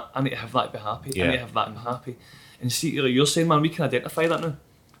need that, I need to have that to be happy, I Yeah. need to have that to be happy. And see, like you're saying, man, we can identify that now.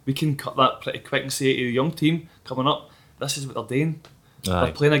 We can cut that pretty quick and say to the young team coming up, this is what they're doing. Aye.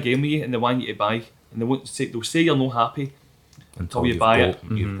 They're playing a game with you and they want you to buy, and they'll say you're not happy until you you've buy bought- it.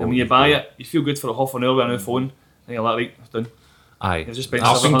 you've And bought- when you you've buy bought. it, you feel good for a half an hour with a new phone, and you're like, right, it's done. Aye. You've just spent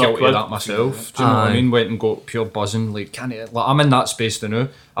I've been 700 guilty of quid. that myself. Do you know what I Aye. mean? Went and got pure buzzing. Like, I'm in that space now.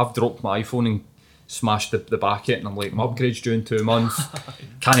 I've dropped my iPhone and smashed the back it, and I'm like, my upgrade's due in 2 months.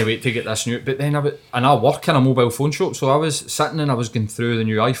 Can't wait to get this new. But then I work in a mobile phone shop, so I was sitting and I was going through the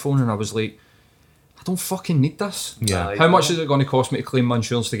new iPhone, and I was like, I don't fucking need this. Yeah. How much is it going to cost me to claim my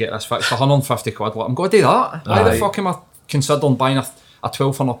insurance to get this fixed? 150 quid. Like, I'm going to do that. Why the Aye. fuck am I considering buying a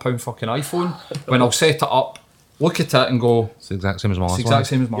 £1,200 fucking iPhone when I'll set it up, look at it and go, It's the exact same as my it's last the one. exact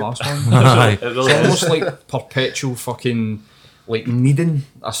same as my last one. Aye. It really It's is. almost like perpetual fucking like needing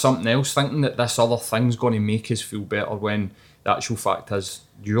something else, thinking that this other thing's going to make us feel better, when the actual fact is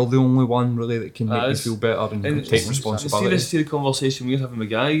you're the only one really that can make you is. feel better and And take see responsibility. the conversation we're having with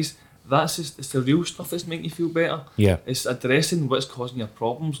guys, it's the real stuff that's making you feel better. Yeah. It's addressing what's causing your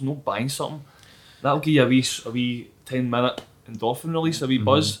problems, not buying something. That'll give you a wee 10-minute endorphin release, a wee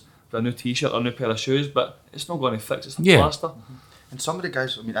buzz for a new t-shirt or a new pair of shoes, but it's not going to fix, it's a Yeah. plaster. And some of the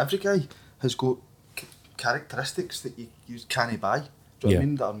guys, I mean, every guy has got characteristics that you can't buy. Do you know what Yeah. I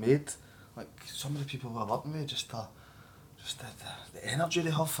mean? That are made. Like some of the people who are working with, just the energy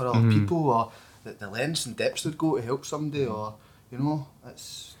they have for other people, or the lengths and depths they'd go to help somebody, or you know,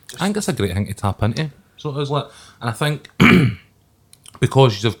 it's just I think it's a great thing to tap into. So it's like, and I think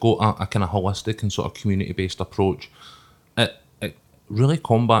because you've got a kind of holistic and sort of community-based approach, it really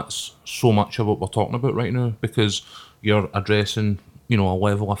combats so much of what we're talking about right now, because you're addressing, you know, a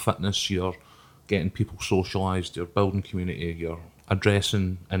level of fitness, you're getting people socialised, you're building community, you're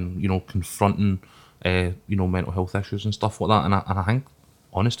addressing and, you know, confronting, you know, mental health issues and stuff like that. And I think,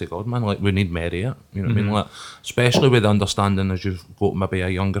 honest to God, man, like, we need more of it. You know what I mean? Like, especially with the understanding as you've got maybe a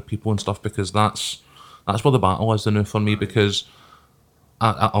younger people and stuff, because that's that's where the battle is now for me, because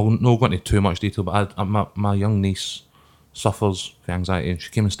I'll not go into too much detail, but my young niece suffers from anxiety, and she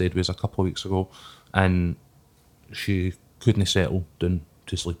came and stayed with us a couple of weeks ago, and she couldn't settle down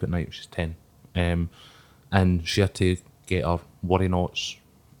to sleep at night. She's 10, and she had to get her worry knots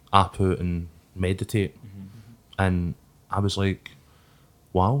app out and meditate. And I was like,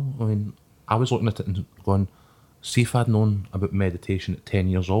 wow. I mean, I was looking at it and going, see if I'd known about meditation at 10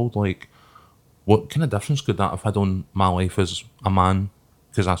 years old, like, what kind of difference could that have had on my life as a man?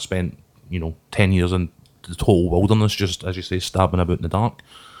 Because I spent, 10 years in the total wilderness, just as you say, stabbing about in the dark.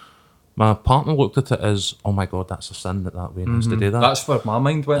 My partner looked at it as, oh my God, that's a sin that Wayne has to do that. That's where my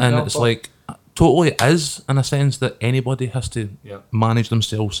mind went. And there, it's but- like, totally it is, in a sense, that anybody has to manage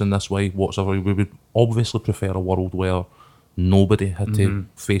themselves in this way whatsoever. We would obviously prefer a world where nobody had to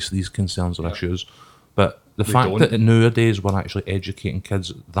face these concerns or issues. But the fact don't. that nowadays we're actually educating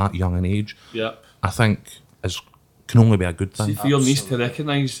kids at that young an age, Yeah. I think can only be a good See, thing. for your niece to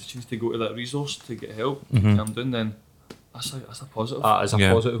recognise that she needs to go to that resource to get help, to calm down, then that's a positive. That is a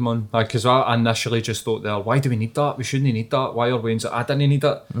Yeah. positive one. Because I initially just thought there, why do we need that? We shouldn't need that. Why are Wayne's like, I didn't need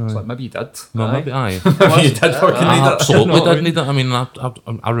it. It's like, maybe you did. No, Aye. maybe I. Maybe you did fucking need I it. absolutely You know what I did mean? need it. I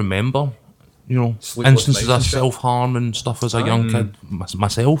mean, I remember, Sleepless instances nights of and shit. self-harm and stuff as a young kid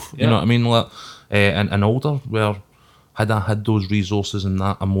myself. You Yeah. know what I mean? Like, and older, where had I had those resources and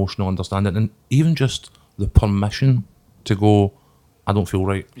that emotional understanding, and even just the permission to go, I don't feel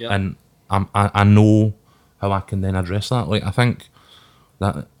right, Yeah. and I know how I can then address that. Like, I think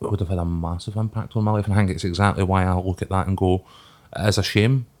that would have had a massive impact on my life, and I think it's exactly why I look at that and go, it is a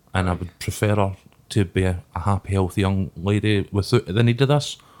shame, and I would prefer her to be a happy, healthy young lady without the need of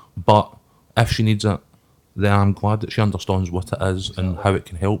this. But if she needs it, then I'm glad that she understands what it is and how it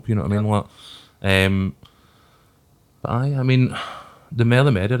can help. You know what I mean? Like, but I mean, the more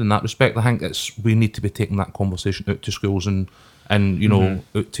the merrier in that respect. I think we need to be taking that conversation out to schools and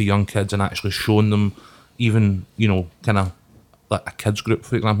out to young kids and actually showing them, even kind of like a kids group,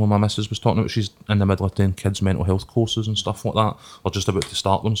 for example. My missus was talking about, she's in the middle of doing kids mental health courses and stuff like that, or just about to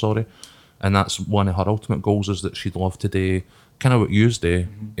start them. Sorry, and that's one of her ultimate goals, is that she'd love to do kind of what you do,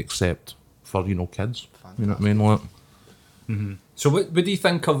 except for kids. You know what I mean? Like, So what do you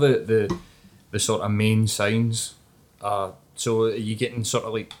think are the sort of main signs? So are you getting sort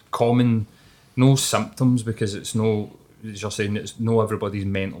of like common, no symptoms, because it's no, as you're saying, it's no everybody's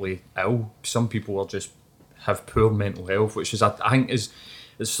mentally ill. Some people are just have poor mental health, which is I think is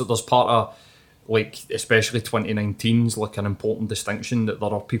there's part of, like, especially 2019's like an important distinction, that there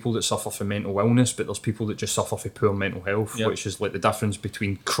are people that suffer from mental illness, but there's people that just suffer from poor mental health, Yep. which is like the difference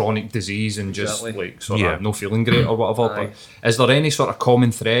between chronic disease and just Exactly. like sort Yeah. of no feeling great or whatever. Aye. But is there any sort of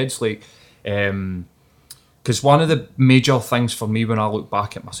common threads, like, because one of the major things for me when I look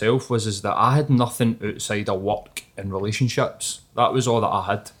back at myself is that I had nothing outside of work and relationships. That was all that I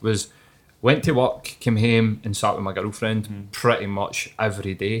had, was went to work, came home and sat with my girlfriend pretty much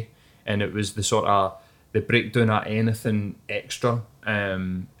every day. And it was the sort of the breakdown of anything extra,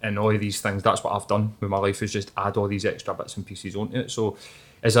 and all of these things. That's what I've done with my life, is just add all these extra bits and pieces onto it. So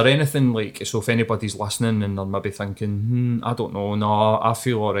is there anything, like, so if anybody's listening and they're maybe thinking, I don't know, no, I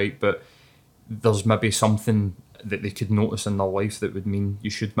feel all right, but there's maybe something that they could notice in their life that would mean you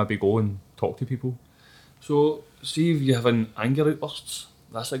should maybe go and talk to people. So, see if you're having anger outbursts,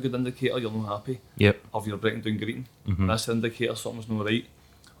 that's a good indicator you're not happy. yep. Or you're breaking down greeting, that's an indicator something's not right.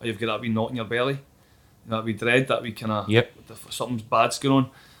 Or you've got that wee knot in your belly, that wee dread, that wee kind of, Yep. something's bad's going on,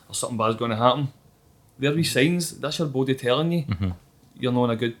 or something bad's going to happen. They're wee signs, that's your body telling you you're not in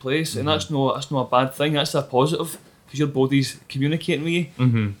a good place, and that's not a bad thing, that's a positive, because your body's communicating with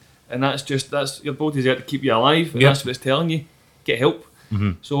you. And that's your body's there to keep you alive, and Yep. that's what it's telling you. Get help.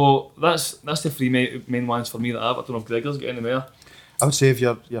 So that's the three main ones for me that I have. I don't know if Gregor's got any more. I would say if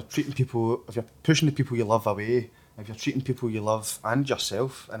you're treating people, if you're pushing the people you love away, if you're treating people you love and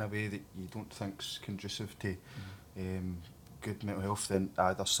yourself in a way that you don't think's conducive to good mental health, then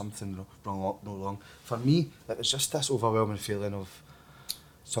there's something wrong. For me, it was just this overwhelming feeling of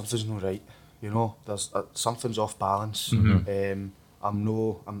something's not right. There's something's off balance. I'm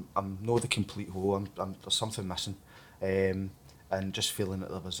no the complete whole. There's something missing, and just feeling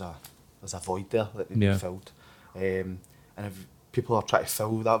that there's a void there that needs to be filled. And if people are trying to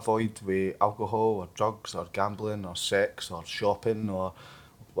fill that void with alcohol or drugs or gambling or sex or shopping or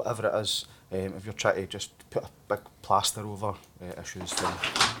whatever it is, if you're trying to just put a big plaster over issues, then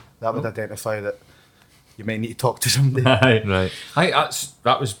that would identify that you might need to talk to somebody. Right.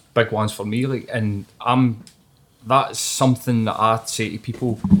 That was big ones for me, like, and that's something that I say to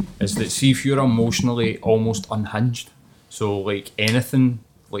people, is that, see, if you're emotionally almost unhinged, so like anything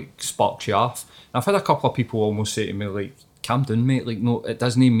like sparks you off. And I've had a couple of people almost say to me like, calm down mate, like no, it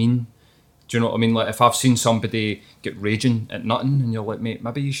doesn't mean, do you know what I mean? Like if I've seen somebody get raging at nothing and you're like, mate,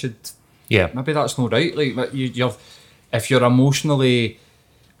 maybe you should, maybe that's not right. Like you're, if you're emotionally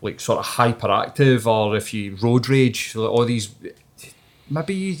like sort of hyperactive, or if you road rage, like all these,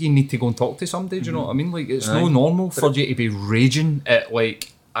 maybe you need to go and talk to somebody, do you know what I mean? Like it's no normal for you to be raging at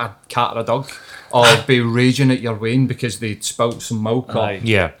like a cat or a dog, or be raging at your Wayne because they spilt some milk or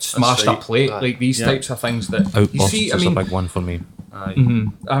smashed a plate. Like these types of things that Outbursts you see. is a big one for me. I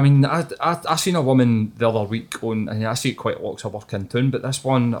mean, I seen a woman the other week on, and I see it quite a lot 'cause I work in town, but this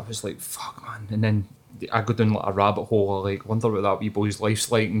one, I was like, fuck man, and then I go down like a rabbit hole, of, like, wonder what that wee boy's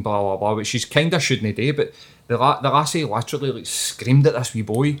life's like and blah blah blah, which she's kind of shouldn't do, but the lassie literally like screamed at this wee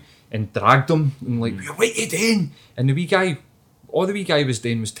boy and dragged him and like, what are you doing? And the wee guy, all the wee guy was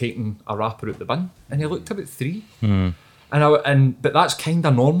doing was taking a wrapper out the bin, and he looked about 3. But that's kind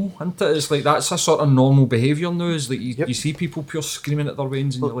of normal, isn't it? It's like that's a sort of normal behaviour now. Is like you see people pure screaming at their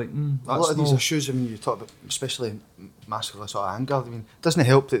wains, and you're like, a lot of these issues. I mean, you talk about especially massively sort of anger. I mean, it doesn't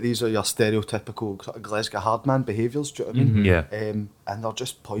help that these are your stereotypical sort of Glasgow hardman behaviours. Do you know what I mean? Yeah. And they're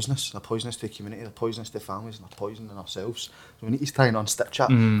just poisonous. They're poisonous to the community. They're poisonous to families, and they're poisoning ourselves. So we need to try and unstitch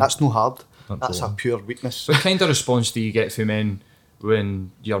that. That's no hard. That's a pure weakness. What kind of response do you get from men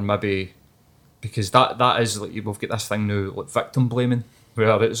when you're maybe? Because that is like we've got this thing now, like victim blaming,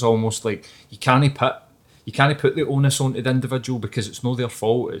 where it's almost like you can't put the onus onto the individual because it's not their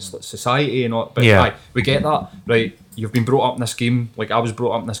fault. It's like society and all. But aye, we get that, right? You've been brought up in this game, like I was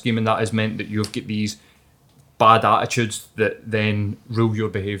brought up in this game, and that has meant that you've got these bad attitudes that then rule your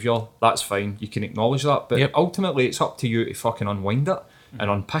behaviour. That's fine. You can acknowledge that, but ultimately it's up to you to fucking unwind it and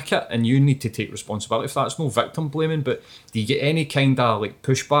unpick it, and you need to take responsibility for that. It's no victim blaming, but do you get any kind of like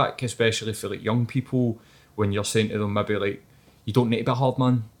pushback, especially for like young people, when you're saying to them maybe like you don't need to be a hard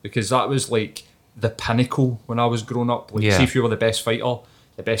man? Because that was like the pinnacle when I was growing up. Like see if you were the best fighter,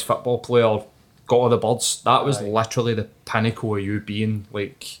 the best football player, got all the birds, that was literally the pinnacle of you being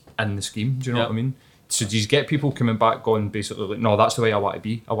like in the scheme. Do you know what I mean? So do you get people coming back going basically like, no, that's the way I want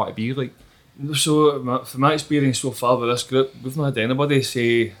to be like? So, from my experience so far with this group, we've not had anybody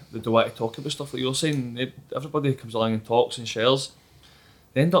say they don't want to talk about stuff like you're saying. Everybody comes along and talks and shares.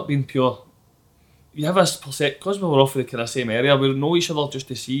 They end up being pure. You have a perception, because we were off the kind of same area, we know each other just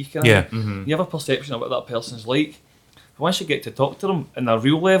to see. You have a perception of what that person's like. But once you get to talk to them in a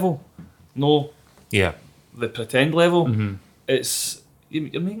real level, no the pretend level, it's, I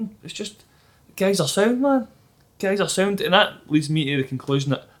mean, it's just, guys are sound, man. Guys are sound, and that leads me to the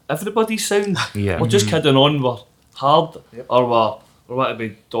conclusion that everybody's sound. We're just kidding on, we're hard, or we want to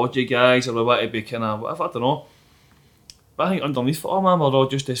be dodgy guys, or we want to be kind of whatever, I don't know. But I think underneath it all, man, we're all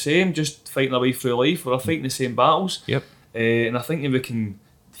just the same, just fighting our way through life. We're fighting the same battles. And I think if we can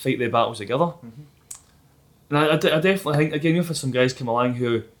fight the battles together. And I definitely think, again, you've had some guys come along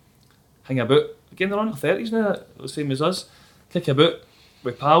who hang about, again, they're on their 30s now, the same as us, kick about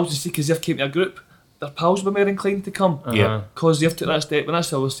with pals, and see, because they've came to a group, their pals will be more inclined to come. Because they've took that step, and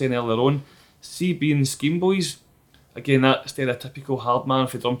that's what I was saying earlier on. See, being scheme boys, again, that stereotypical hard man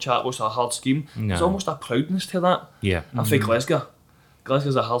for drum chat was a hard scheme. There's almost a proudness to that. I think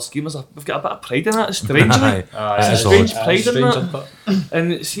Glasgow's a hard scheme. We've got a bit of pride in that, it's strangely. It's a strange pride in that.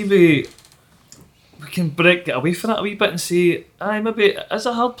 And see, we can get away from that a wee bit and say, maybe it is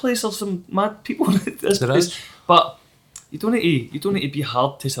a hard place, or some mad people in this place. But you don't need to be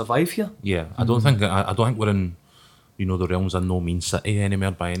hard to survive here. I don't think we're in, you know, the realms of no mean city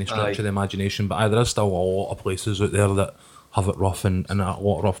anymore by any stretch of the imagination. But there is still a lot of places out there that have it rough and a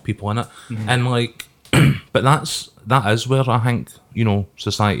lot of rough people in it. And like, but that is where I think, you know,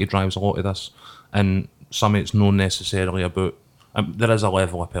 society drives a lot of this. And some it's not necessarily about. There is a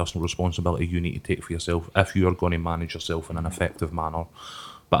level of personal responsibility you need to take for yourself if you are going to manage yourself in an effective manner.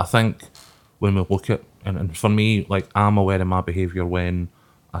 But I think when we look at, and for me, like, I'm aware of my behaviour when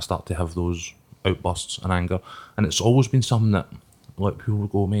I start to have those outbursts and anger, and it's always been something that, like, people will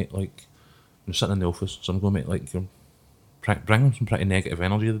go, mate, like, you're sitting in the office, someone go, mate, like, you're bringing some pretty negative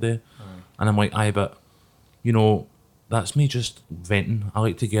energy today, and I'm like, but, you know, that's me just venting. I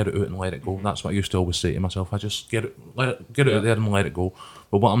like to get it out and let it go. That's what I used to always say to myself. I just get it out there and let it go.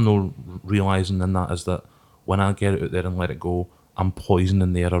 But what I'm not realising in that is that when I get it out there and let it go, I'm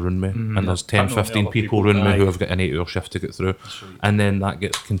poisoning the air around me. And there's 10, 15 people around me who have got an 8-hour shift to get through. Right. And then that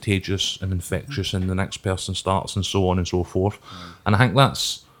gets contagious and infectious, and the next person starts, and so on and so forth. And I think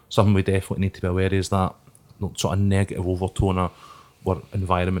that's something we definitely need to be aware of, is that sort of negative overtone of our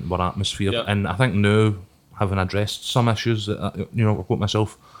environment, our atmosphere. And I think now, having addressed some issues that, you know, I've got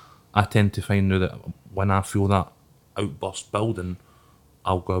myself, I tend to find now that when I feel that outburst building,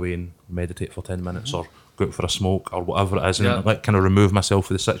 I'll go away and meditate for 10 minutes or go out for a smoke or whatever it is, and Yeah. like kind of remove myself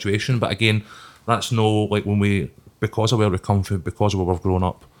from the situation. But again, that's no, like when we, because of where we come from, because of where we've grown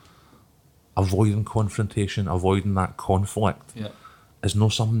up, avoiding confrontation, avoiding that conflict Yeah. is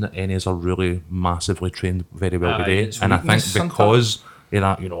not something that any of us are really massively trained very well Aye, today. it's And I think weakness because of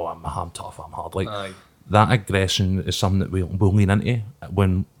that, you know, I'm tough, I'm hard, like Aye. that aggression is something that we'll lean into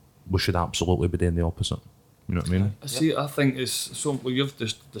when we should absolutely be doing the opposite. You know what I mean? See, I think it's so. Well, you've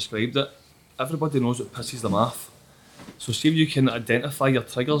just described it. Everybody knows what pisses them off. So see if you can identify your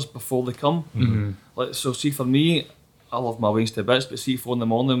triggers before they come. Like, so see, for me, I love my wains to bits, but see, 4 in the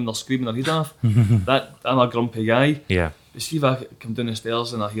morning when they're screaming their head off, that I'm a grumpy guy. Yeah. But see if I come down the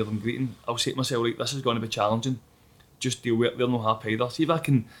stairs and I hear them greeting, I'll say to myself, right, this is going to be challenging. Just deal with it. They're not happy either. See if I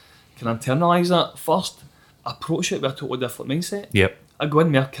can internalise that first, approach it with a totally different mindset. Yep. I go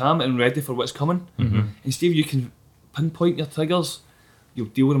in there calm and ready for what's coming. And see if you can pinpoint your triggers, you'll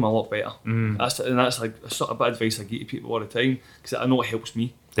deal with them a lot better. That's like a sort of bit of advice I give to people all the time, because I know it helps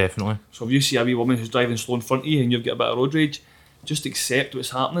me. Definitely. So if you see a wee woman who's driving slow in front of you and you've got a bit of road rage, just accept what's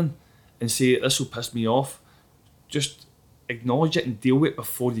happening and say, this will piss me off. Just acknowledge it and deal with it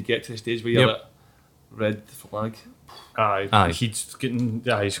before you get to the stage where you're Yep. at red flag. Aye. He's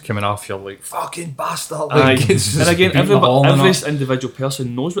coming off. You're like, fucking bastard. Aye. Like, it's And again, just beating the horn and every all. individual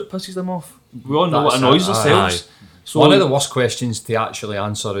person knows what pisses them off. We all know what That's annoys it, ourselves. So One of the worst questions to actually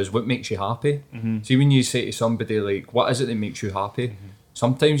answer is what makes you happy. Mm-hmm. See, when you say to somebody like, what is it that makes you happy?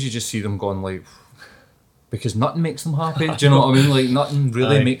 Sometimes you just see them going like, because nothing makes them happy. Do you know what I mean? Like nothing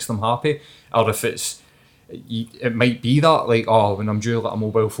really Aye. makes them happy. Or if it's, it might be that like, oh, when I'm due like a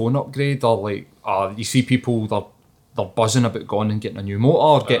mobile phone upgrade, or like, you see people they're buzzing about going and getting a new motor,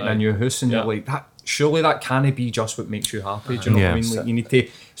 or getting a Aye. new house, and Yeah. you're like, that surely that can't be just what makes you happy. Do you know what I Yeah. mean? Like you need to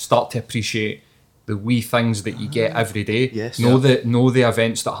start to appreciate the wee things that you get every day. Yes. Know the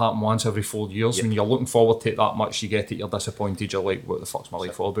events that happen once every 4 years. When you're looking forward to it that much, you get it, you're disappointed, you're like, what the fuck's my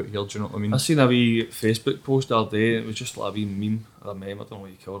life all about here? Do you know what I mean? I seen a wee Facebook post the other day. It was just like a wee meme or a meme. I don't know what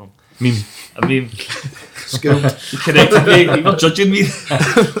you call them. Meme. A meme. Schooled. You corrected me. You were judging me.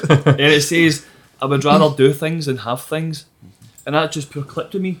 And it says, "I would rather do things than have things," and that just pure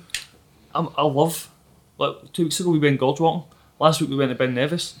clicked with me. I love. Like 2 weeks ago, we went gorge walking. Last week, we went to Ben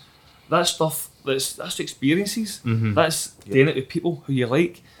Nevis. That stuff. That's experiences. That's doing it with people who you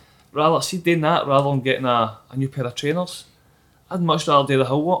like. Doing that rather than getting a new pair of trainers. I'd much rather do the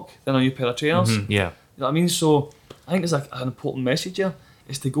hill walk than a new pair of trainers. Yeah. You know what I mean? So I think it's an important message here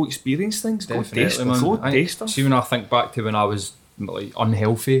is to go experience things. Go taste man. Go I- taste stuff. See, when I think back to when I was like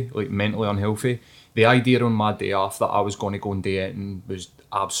unhealthy, like mentally unhealthy, the idea on my day off that I was going to go and do it and was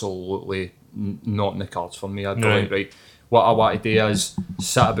absolutely not in the cards for me. I'd be Right. like, right, what I want to do is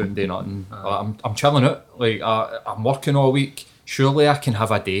sit about and do nothing. I'm chilling out. Like I'm working all week. Surely I can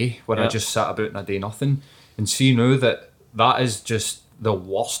have a day where I Yeah. just sit about and I do nothing. And see now that is just the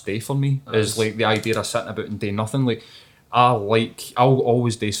worst day for me. Is like the idea of sitting about and doing nothing. Like I'll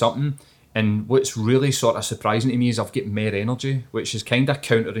always do something. And what's really sort of surprising to me is I've got more energy, which is kind of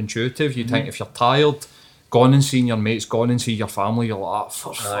counterintuitive. You think if you're tired, gone and seeing your mates, gone and see your family, you're like, oh,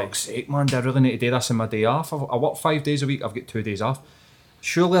 for fuck's sake, man, do I really need to do this in my day off? I work 5 days a week, I've got 2 days off.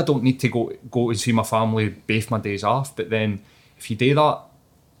 Surely I don't need to go and see my family both my days off. But then if you do that,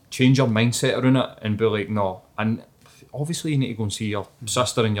 change your mindset around it and be like, no. And obviously you need to go and see your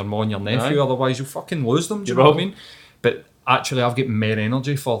sister and your mum and your nephew, Aye. other's you'll fucking lose them, do you You know what I will. mean? But actually I've got more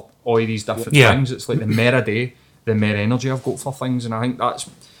energy for all these different Yeah. things. It's like the more I do, the more energy I've got for things, and I think that's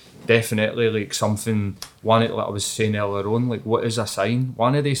definitely like something, like I was saying earlier on, like what is a sign?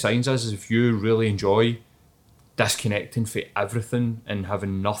 One of the signs is if you really enjoy disconnecting from everything and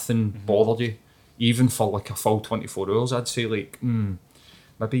having nothing bother you, even for like a full 24 hours, I'd say like,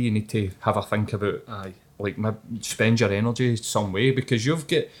 maybe you need to have a think about Aye. like spend your energy some way, because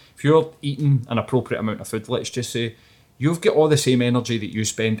if you're eating an appropriate amount of food, let's just say, you've got all the same energy that you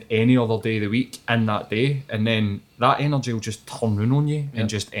spend any other day of the week in that day, and then that energy will just turn in on you and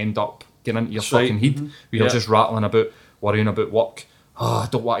just end up getting into your That's right. fucking head, where you're Yeah. just rattling about, worrying about work. Oh, I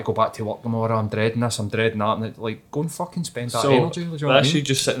don't want to go back to work tomorrow, I'm dreading this, I'm dreading that, and like, go and fucking spend that energy, do you know what I that's mean? you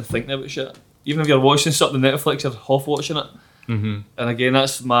just sitting thinking about shit. Even if you're watching something on Netflix, you're half watching it. And again,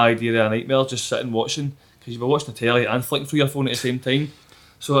 that's my idea of a nightmare, just sitting watching, because you've been watching the telly and flicking through your phone at the same time.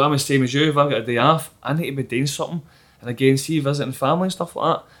 So I'm the same as you. If I've got a day off, I need to be doing something. And again, see, visiting family and stuff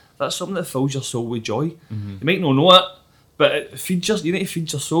like that, that's something that fills your soul with joy. You might not know it, but it feeds you need to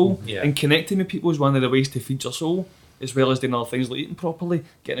feed your soul. Yeah. And connecting with people is one of the ways to feed your soul, as well as doing other things like eating properly,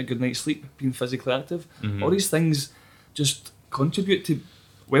 getting a good night's sleep, being physically active. All these things just contribute to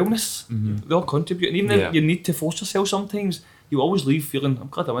wellness. They all contribute. And even Yeah. if you need to force yourself sometimes you always leave feeling, I'm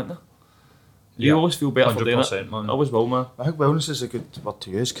glad I went there. You Yeah, always feel better for doing 100%, it. man. I always will, man. I think wellness is a good word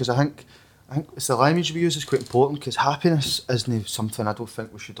to use because I think it's the language we use is quite important because happiness isn't something I don't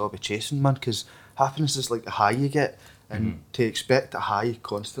think we should all be chasing, man. Because happiness is like the high you get, and to expect a high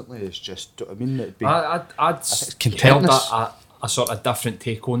constantly is just. Do you know what I mean? It'd be, I'd it's held contentness. that a sort of different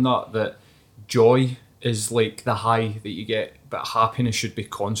take on that joy is like the high that you get, but happiness should be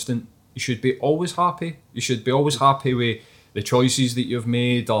constant. You should be always happy. You should be always happy with the choices that you've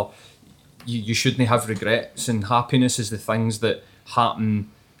made, or you shouldn't have regrets. And happiness is the things that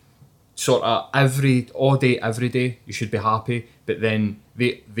happen sort of all day, every day. You should be happy, but then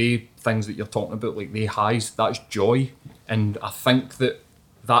the things that you're talking about, like the highs, that's joy. And I think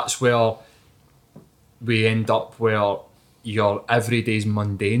that's where we end up, where your everyday's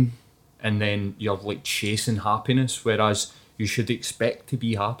mundane and then you're like chasing happiness, whereas you should expect to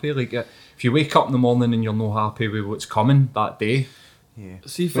be happy. Like if you wake up in the morning and you're not happy with what's coming that day,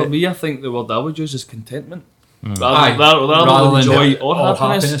 See, for me, I think the word I would use is contentment. Aye, Rather than joy or all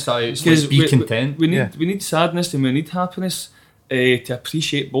happiness. aye, it's Because like be content. We need sadness and we need happiness to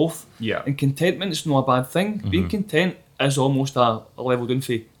appreciate both. Yeah. And contentment is not a bad thing. Being content is almost a level down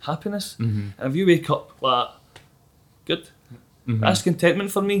for happiness. And if you wake up like that, good. That's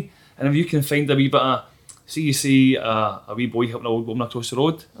contentment for me. And if you can find a wee bit of, you see a wee boy helping an old woman across the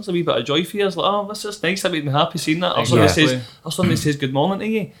road, there's a wee bit of joy for you. It's like, oh, this is nice, that made me happy seeing that. Or Exactly. somebody says good morning to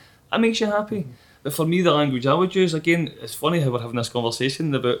you. That makes you happy. But for me, the language I would use, again, it's funny how we're having this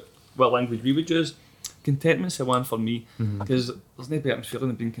conversation about what language we would use. Contentment's the one for me, because there's no better feeling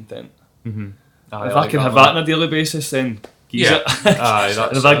than being content. Aye, If I I like can have one. that on a daily basis, then geez Yeah. it. Aye, And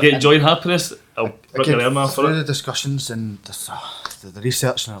that's if I get joy and happiness, I'll rip Again, your arm off for through it. the discussions and the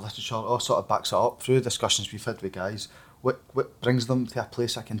research and the literature all sort of backs it up. Through the discussions we've had with guys, what brings them to a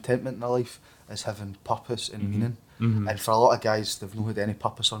place of contentment in their life is having purpose and meaning. And for a lot of guys, they've not had any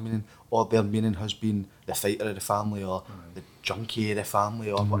purpose or meaning, or their meaning has been the fighter of the family or the junkie of the family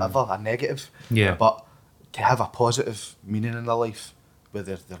or whatever, a negative. Yeah. But to have a positive meaning in their life where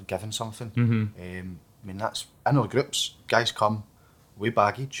they're given something, I mean, that's in our groups, guys come with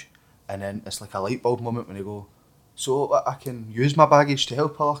baggage, and then it's like a light bulb moment when they go, so I can use my baggage to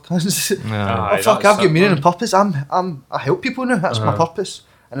help other cunts. Aye, Oh fuck, that's I've got it, meaning man. and purpose. I help people now. That's my purpose.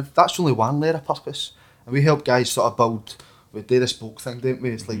 And if that's only one layer of purpose, and we help guys sort of build. We do the spoke thing, don't we?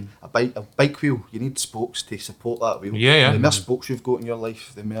 It's like a bike wheel. You need spokes to support that wheel. Yeah, yeah. The more spokes you've got in your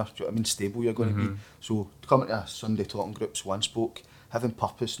life, the more, do you know what I mean, stable you're going to be. So coming to a Sunday talking groups, one spoke, having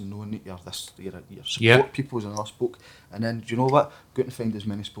purpose and knowing that you're support Yeah. people is another spoke, and then do you know what? Go out and find as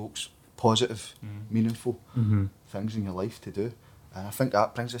many spokes, positive, meaningful things in your life to do, and I think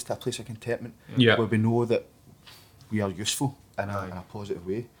that brings us to a place of contentment Yeah. where we know that we are useful in a positive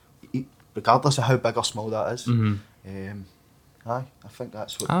way, regardless of how big or small that is. I think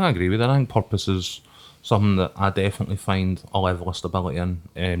that's what. I agree with that. I think purpose is something that I definitely find a level of stability in.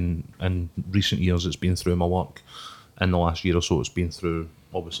 In recent years, it's been through my work. In the last year or so, it's been through,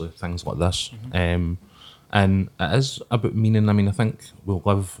 obviously, things like this. And it is about meaning. I mean, I think we'll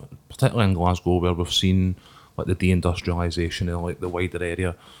live, particularly in Glasgow, where we've seen like the deindustrialisation of like the wider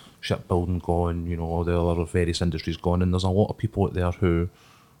area, shipbuilding gone, you know, all the other various industries gone, and there's a lot of people out there who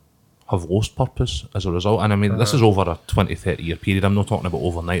have lost purpose as a result. And I mean, this is over a 20, 30 year period. I'm not talking about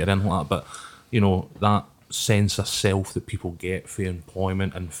overnight or anything like that, but, you know, that sense of self that people get for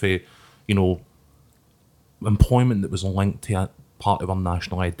employment and for, you know, employment that was linked to a part of our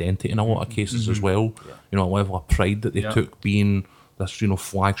national identity in a lot of cases as well. You know, a level of pride that they took being this, you know,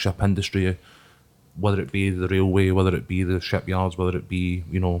 flagship industry, whether it be the railway, whether it be the shipyards, whether it be,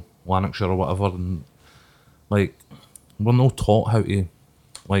 you know, Lanarkshire or whatever. And, like, we're not taught how to,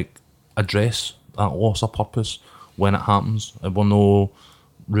 like, address that loss of purpose when it happens, and we're no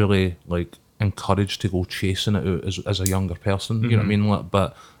really like encouraged to go chasing it out as a younger person. You know what I mean? Like,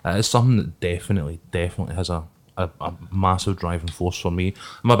 but it is something that definitely has a massive driving force for me.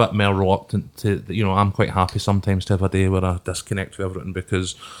 I'm a bit more reluctant to, you know, I'm quite happy sometimes to have a day where I disconnect with everything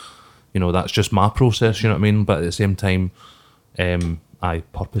because, you know, that's just my process. You know what I mean? But at the same time,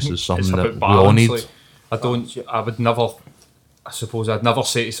 purpose is It's something about that we all need. balance. Like, I would never. I suppose I'd never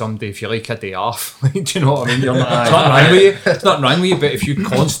say to somebody, if you like a day off, like, do you know what I mean? It's not wrong with you. It's not wrong with you, but if you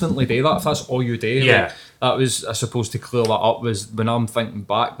constantly do that, if that's all you do, Yeah. like, that was, I suppose, to clear that up, was when I'm thinking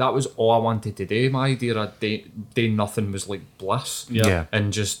back, that was all I wanted to do. My idea of doing nothing was like bliss. Yeah.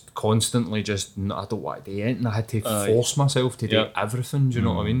 And just constantly I don't want to do anything. I had to force myself to do everything, do you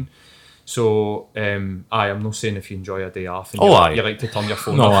know what I mean? So, I'm not saying if you enjoy a day off and you like to turn your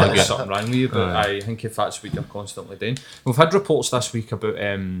phone off, there's something wrong with you, but I think if that's what you're constantly doing. We've had reports this week about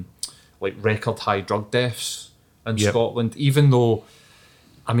like record high drug deaths in Yep. Scotland, even though,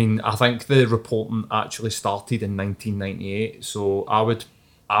 I mean, I think the reporting actually started in 1998. So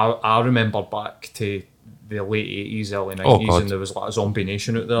I remember back to the late 80s, early 90s, God. and there was like a zombie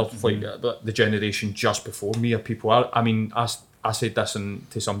nation out there, like the generation just before me of people. I mean, I said this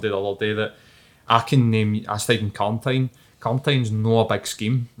to somebody the other day that I stayed in Carntine. Carntine's no a big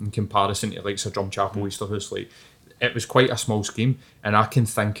scheme in comparison to like Sir Drumchapel, Easterhouse. Like, it was quite a small scheme, and I can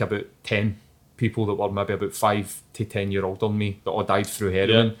think about 10 people that were maybe about 5 to 10 year older than me that all died through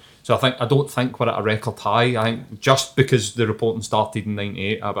heroin. Yeah. So I don't think we're at a record high. I think just because the reporting started in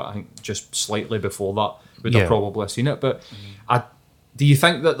 98, but I think just slightly before that would have Yeah. probably seen it. But do you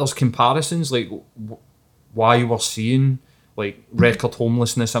think that there's comparisons, like why we're seeing like record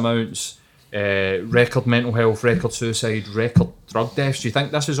homelessness amounts, record mental health, record suicide, record drug deaths? Do you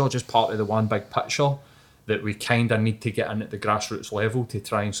think this is all just part of the one big picture that we kind of need to get in at the grassroots level to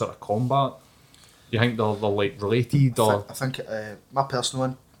try and sort of combat? Do you think they're like related, or I think my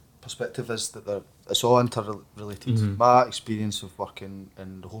personal perspective is that it's all interrelated. My experience of working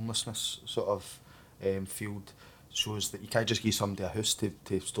in the homelessness sort of field shows that you can't just give somebody a house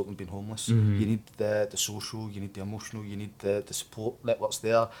to stop them being homeless. You need the social, you need the emotional, you need the support networks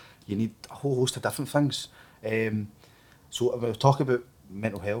there, you need a whole host of different things. So when we talk about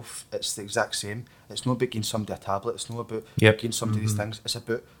mental health, it's the exact same. It's not about giving somebody a tablet, it's not about Yep. giving somebody these things, it's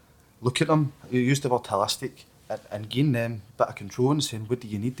about look at them, you use the word holistic, and giving them a bit of control and saying, what do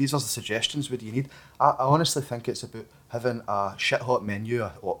you need? These are the suggestions, what do you need? I honestly think it's about having a shit hot menu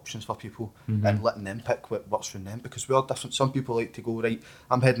of options for people and letting them pick what works for them, because we are different. Some people like to go, right,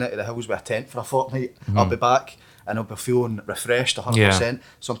 I'm heading out of the hills with a tent for a fortnight, I'll be back and I'll be feeling refreshed 100%.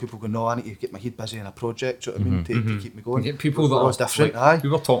 Some people go, no, I need to get my head busy in a project, do you know what I mean, to keep me going. get people that We're are always different, like, aye. we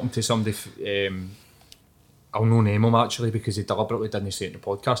were talking to somebody, I'll no name him actually because he deliberately didn't say it in the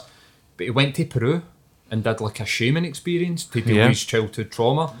podcast, but he went to Peru and did like a shaming experience to deal with his childhood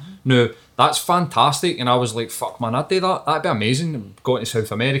trauma. Now, that's fantastic, and I was like, fuck man, I'd do that. That'd be amazing. Going to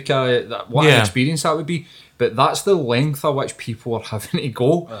South America, what an experience that would be. But that's the length at which people are having to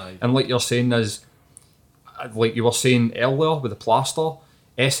go. And like you're saying is, like you were saying earlier with the plaster,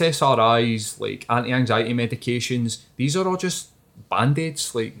 SSRIs, like anti-anxiety medications, these are all just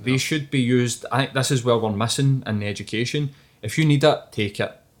band-aids. Like they should be used. I think this is where we're missing in the education. If you need it, take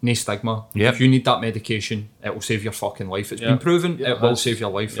it. No stigma. Yep. If you need that medication, it will save your fucking life. It's been proven it will save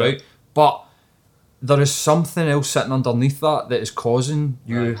your life, Yeah. right? But there is something else sitting underneath that is causing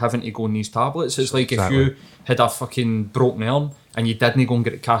you having to go on these tablets. It's like if you had a fucking broken arm and you didn't go and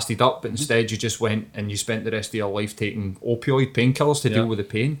get it casted up, but instead you just went and you spent the rest of your life taking opioid painkillers to deal with the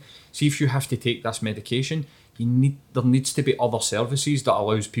pain. See, if you have to take this medication, there needs to be other services that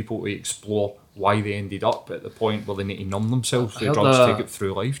allows people to explore why they ended up at the point where they need to numb themselves with drugs to get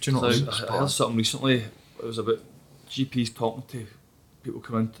through life. Do you know what I mean? I heard something recently. It was about GPs talking to people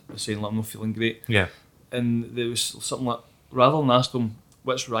coming in saying, like, I'm not feeling great. Yeah. And there was something like, rather than ask them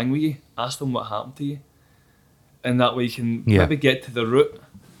what's wrong with you, ask them what happened to you. And that way you can maybe get to the root.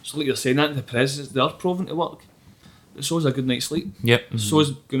 So like you're saying, antidepressants, they are proven to work. But so is a good night's sleep. Yep. So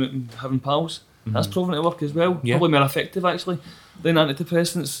is going out and having pals. That's proven to work as well. Yeah. Probably more effective actually than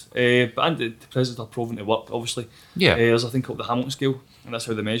antidepressants. But antidepressants are proven to work, obviously. Yeah. There's a thing called the Hamilton scale, and that's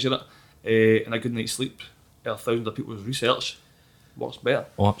how they measure it. And a good night's sleep, thousands of people's research, works better.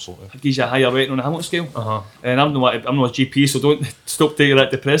 Oh, absolutely. It gives you a higher rating on the Hamilton scale. And I'm not a GP, so don't stop taking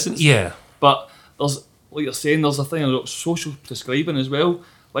antidepressants. Yeah. But there's, like you're saying, there's a thing about social prescribing as well.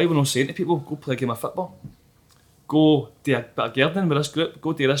 Why we're not saying to people, go play a game of football, go do a bit of gardening with this group,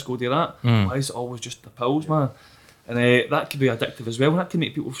 go do this, go do that. Why is it always just the pills, man? And that can be addictive as well. And that can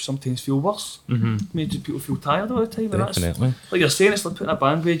make people sometimes feel worse. Make people feel tired all the time. And Definitely. that's, like you're saying, it's like putting a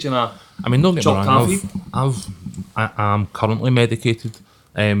bandage in a I mean, don't get me chopped wrong. taffy. I'm currently medicated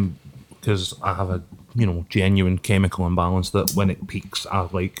because I have a genuine chemical imbalance that when it peaks, I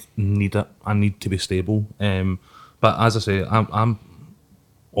need it. I need to be stable. But as I say, I'm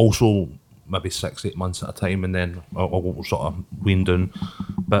also maybe 6-8 months at a time, and then I'll sort of wean down.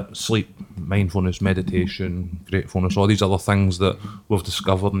 But sleep, mindfulness, meditation, gratefulness, all these other things that we've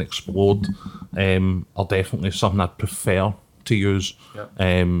discovered and explored are definitely something I'd prefer to use.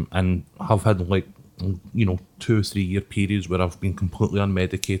 And have had 2 or 3 year periods where I've been completely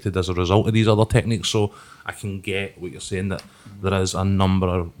unmedicated as a result of these other techniques. So I can get what you're saying, that there is a number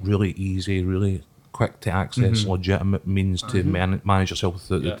of really easy, really quick to access, legitimate means to manage yourself with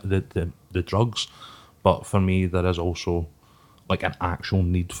the drugs. But for me, there is also like an actual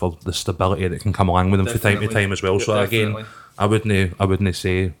need for the stability that can come along with them from time to time as well. So Definitely. again, I wouldn't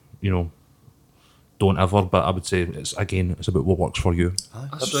say don't ever, but I would say it's about what works for you.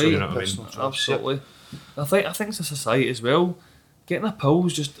 That's Absolutely. right. You know what I mean? Absolutely. I think it's a society as well. Getting a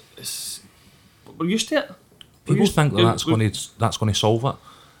pill's we're used to it. People think that that's going to solve it,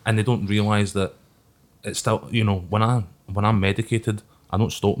 and they don't realise that it's still, you know, when I'm medicated, I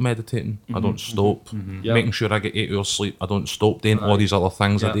don't stop meditating. I don't stop making sure I get 8 hours sleep. I don't stop doing all these other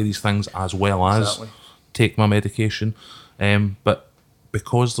things. I do these things as well as take my medication. But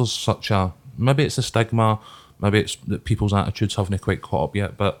because there's such a, maybe it's a stigma, maybe it's that people's attitudes haven't quite caught up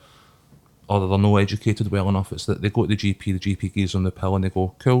yet, but or they're not educated well enough. It's that they go to the GP gives them the pill and they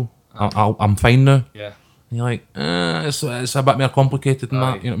go, cool, I'm fine now. Yeah. And you're like, it's a bit more complicated than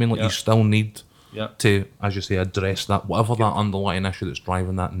that. You know what I mean? Like you still need to, as you say, address that, whatever that underlying issue that's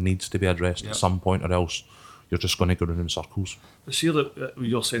driving that needs to be addressed at some point, or else you're just going to go round in circles. But see, what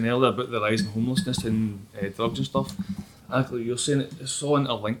you were saying earlier about the rise in homelessness and drugs and stuff, actually you're saying it's so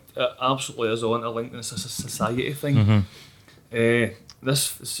interlinked. It absolutely is all interlinked, and it's a society thing.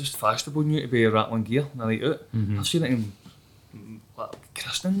 It's just fashionable new to be rattling gear on a night out. I've seen it in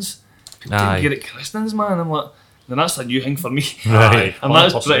christenings. People take gear at christenings, man. I'm like, then that's a new thing for me. Right. And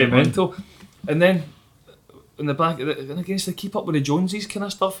that's pretty mental. And then in the back, and against the keep up with the Joneses kind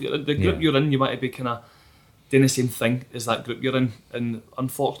of stuff, the group you're in, you might be kind of doing the same thing as that group you're in. And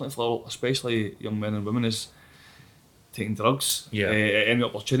unfortunately for especially young men and women is taking drugs at any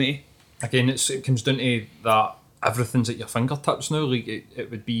opportunity. Again, it comes down to that everything's at your fingertips now. Like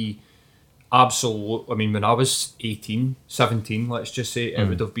it would be absolute. I mean, when I was 18, 17, let's just say,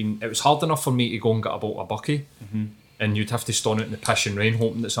 it was hard enough for me to go and get a bottle of Bucky, and you'd have to stand out in the piss and rain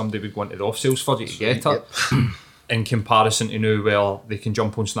hoping that somebody would go into the off sales for you to get it. In comparison to now, where they can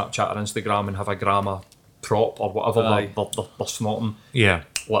jump on Snapchat or Instagram and have a grammar prop or whatever they're snorting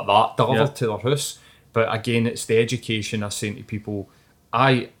like that delivered to their house. But again, it's the education. I'm saying to people,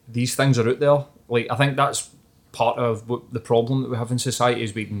 these things are out there. Like, I think that's part of the problem that we have in society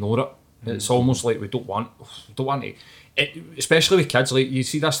is we ignore it. It's almost like we don't want it. Especially with kids. Like, you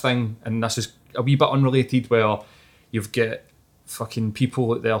see this thing, and this is a wee bit unrelated, where you've got fucking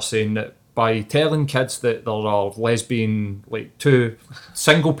people out there saying that by telling kids that there are lesbian, like, two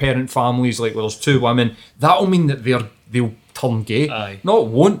single parent families, like where there's two women, that'll mean that they'll turn gay. No, it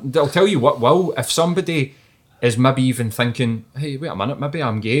won't. They'll tell you what will. If somebody is maybe even thinking, hey, wait a minute, maybe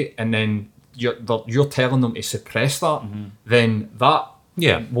I'm gay, and then you're telling them to suppress that, then that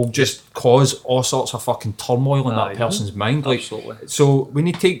will just cause all sorts of fucking turmoil in that person's mind. Like, absolutely. So we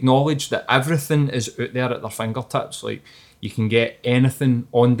need to acknowledge that everything is out there at their fingertips. Like, you can get anything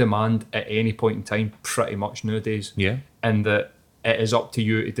on demand at any point in time, pretty much nowadays. Yeah. And that it is up to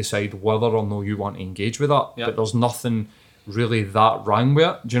you to decide whether or not you want to engage with that. But there's nothing really that wrong with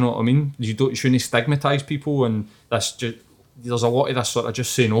it. Do you know what I mean? You shouldn't stigmatise people, and that's just, there's a lot of this sort of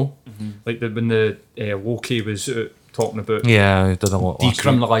just say no. Like when the Loki was talking about did a lot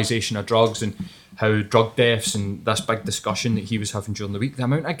decriminalisation of drugs and how drug deaths and this big discussion that he was having during the week. The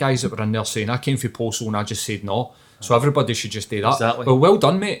amount of guys that were in there saying, I came for Postal and I just said no. So everybody should just do that. Exactly. Well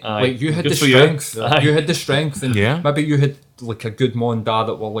done, mate. Like, you had the strength. You had the strength, and maybe you had like a good mom and dad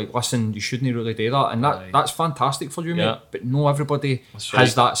that were like, listen, you shouldn't really do that, and that's fantastic for you, mate. But no, everybody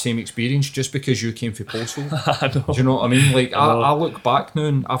has that same experience just because you came for Postal. Do you know what I mean? Like, I look back now,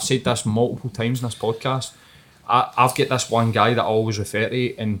 and I've said this multiple times in this podcast. I've got this one guy that I always refer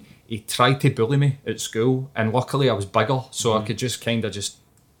to, and he tried to bully me at school, and luckily I was bigger, so I could just kind of just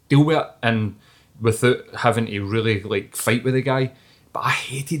deal with it, and without having to really like fight with the guy. But I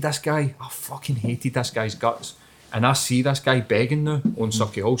hated this guy. I fucking hated this guy's guts. And I see this guy begging now on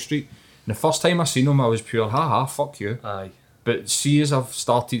Sucky Hall Street. And the first time I seen him, I was pure, fuck you. But see, as I've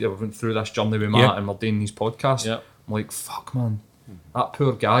went through this journey with Matt and we're doing these podcasts, I'm like, fuck, man, that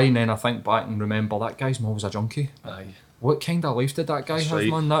poor guy. And then I think back and remember, that guy's mom was a junkie. What kind of life did that guy have,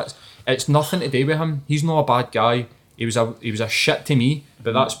 man? It's nothing to do with him. He's not a bad guy. He was a shit to me,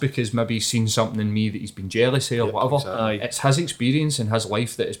 but that's because maybe he's seen something in me that he's been jealous of or whatever. Exactly. It's his experience and his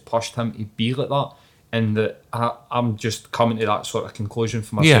life that has pushed him to be like that. And that I'm just coming to that sort of conclusion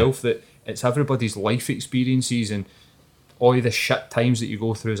for myself, that it's everybody's life experiences and all the shit times that you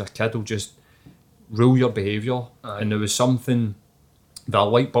go through as a kid will just rule your behaviour. And there was something, that a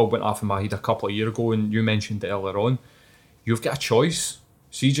light bulb went off in my head a couple of years ago, and you mentioned it earlier on. You've got a choice.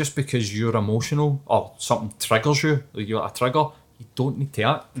 See, just because you're emotional or something triggers you, like you're a trigger, you don't need to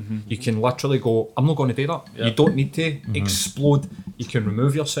act. You can literally go, I'm not going to do that. You don't need to explode. You can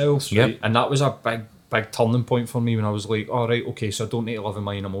remove yourself. And that was a big turning point for me when I was like, all right, okay, so I don't need to live in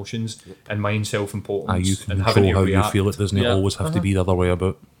my own emotions and my own self-importance. You can and control how you feel. It doesn't always have to be the other way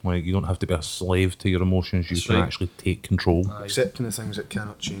about. Like, you don't have to be a slave to your emotions. You can actually take control. Accepting the things that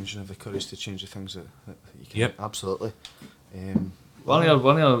cannot change and have the courage to change the things that you can. Absolutely. one of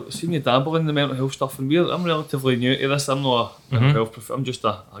your seen you dabble in the mental health stuff, and I'm relatively new to this. I'm not a mental health I'm just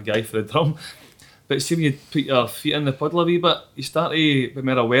a guy for the drum. But see when you put your feet in the puddle a wee bit, you start to be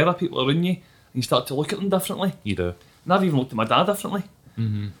more aware of people around you, and you start to look at them differently. You do. And I've even looked at my dad differently.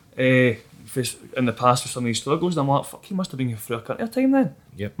 In the past with some of these struggles, and I'm like, fuck, he must have been through a cunt of time then.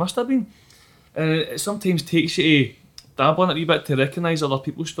 Yep. Must have been. And it sometimes takes you to dabble in it a wee bit to recognise other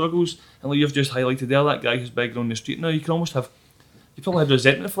people's struggles. And like you've just highlighted there, that guy who's begging on the street now, you can almost have, you probably had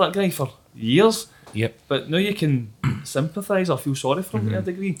resentment for that guy for years. Yep. But now you can sympathise or feel sorry for him to a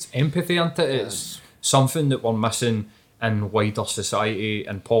degree. It's empathy, isn't it? It's something that we're missing in wider society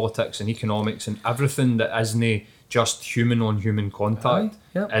and politics and economics and everything that isn't just human on human contact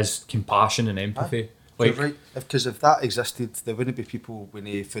is compassion and empathy. You're right, because if that existed, there wouldn't be people with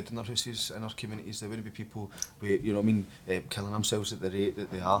no food in their houses in our communities. There wouldn't be people with, killing themselves at the rate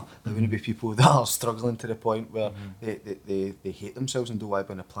that they are. There wouldn't be people that are struggling to the point where they hate themselves and don't want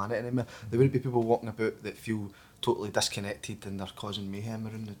to be on the planet anymore. There wouldn't be people walking about that feel totally disconnected and they're causing mayhem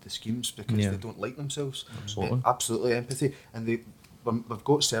around the schemes because they don't like themselves. Absolutely. Absolutely empathy. And we've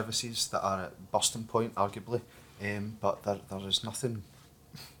got services that are at bursting point, arguably, but there is nothing.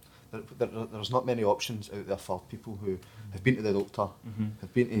 There's not many options out there for people who have been to the doctor,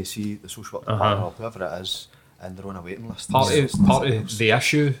 have been to see the social worker partner or whoever it is, and they're on a waiting list. Part of the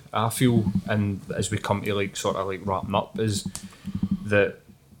issue, I feel, and as we come to wrapping up, is that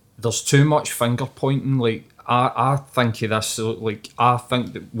there's too much finger pointing. Like I think of this, I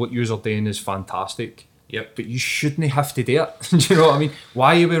think that what you're doing is fantastic. Yep. But you shouldn't have to do it. Do you know what I mean?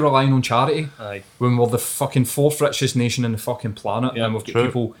 Why are we relying on charity when we're the fucking fourth richest nation on the fucking planet, and we've got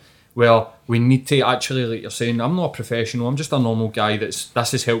people. Well, we need to actually, like you're saying, I'm not a professional, I'm just a normal guy this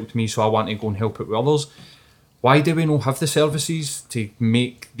has helped me, so I want to go and help it with others. Why do we not have the services to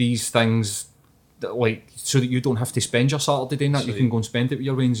make these things so that you don't have to spend your Saturday doing that? You can go and spend it with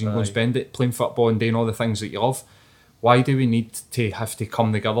your friends, you can go and spend it playing football and doing all the things that you love. Why do we need to have to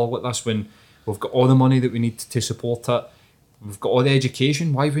come together like this when we've got all the money that we need to support it? We've got all the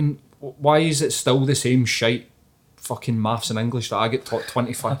education. Why is it still the same shite fucking maths and English that I get taught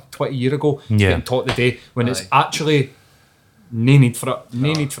 20 years ago, getting taught today, when it's actually no need for it.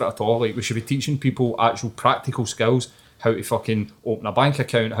 No need for it at all. Like, we should be teaching people actual practical skills, how to fucking open a bank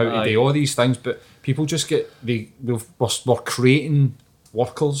account, how to do all these things, but people just we're creating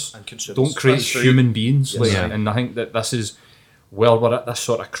workers, don't create human beings. And I think that this is where we're at this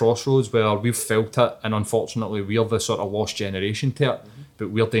sort of crossroads where we've felt it, and unfortunately we're the sort of lost generation to it, but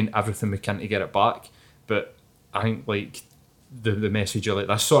we're doing everything we can to get it back. But I think the message of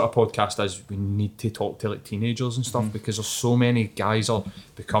this sort of podcast is we need to talk to teenagers and stuff, because there's so many guys are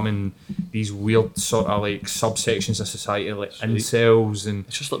becoming these weird sort of subsections of society, like incels, and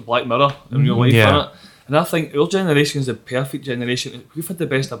it's just like Black Mirror in real life, isn't it? And I think our generation is the perfect generation. We've had the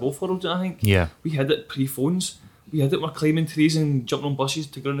best of both worlds, I think. Yeah. We had it pre-phones. We had it, we're climbing trees and jumping on buses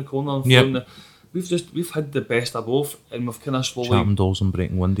to go around the corner and filming the... We've had the best of both, and we've kind of slowly... Chapping doors and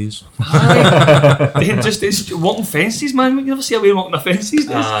breaking windies. It's walking fences, man. We can never see a way walking the fences.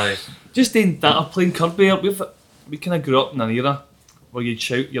 Just doing that, or playing Kirby. We kind of grew up in an era where you'd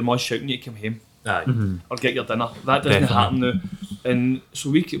shout, your mum's shouting you to come home. Or get your dinner. That doesn't happen now. And so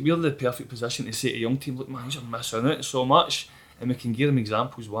we're the perfect position to say to young team, look, man, you're missing out so much, and we can give them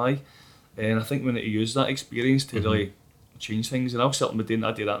examples why. And I think we need to use that experience to really change things. And I'll certainly be doing that.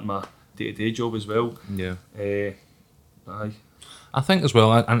 I do that in my day-to-day job as well. Yeah. I think as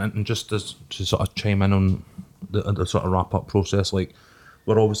well, and just to sort of chime in on the sort of wrap-up process, like,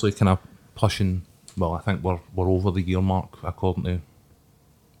 we're obviously kind of pushing, well, I think we're over the year mark according to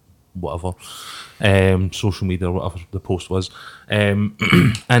whatever social media or whatever the post was, and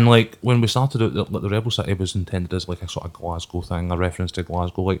like when we started out, the Rebel City was intended as like a sort of Glasgow thing, a reference to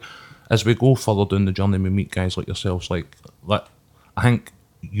Glasgow. Like, as we go further down the journey, we meet guys like yourselves, like I think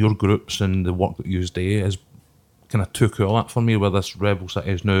your groups and the work that you do is kind of took all that for me, where this Rebel City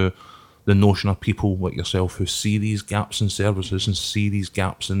is now the notion of people like yourself who see these gaps in services and see these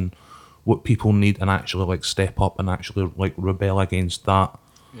gaps in what people need, and actually like step up and actually like rebel against that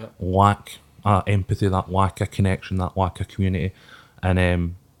lack of empathy, that lack of connection, that lack of community.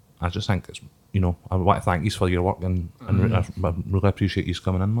 And I just think it's, I want to thank you for your work, and I really appreciate you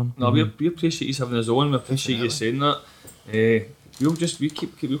coming in, man. No, we appreciate you having us on. We appreciate you saying that. We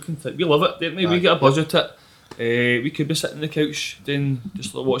love it, don't we? We get a buzz out of it. We could be sitting on the couch doing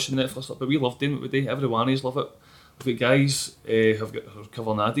just like watching Netflix, but we love doing what we do. Every one of us love it. We've got guys who are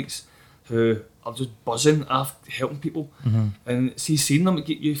recovering addicts who are just buzzing after helping people, and seeing them,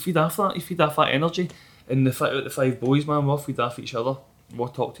 you feed off that. You feed off that energy. And the five boys, man, we'll feed off each other. We'll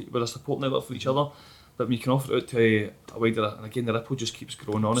talk to we're a support network for each other. but you can offer it out to a wider, and again the ripple just keeps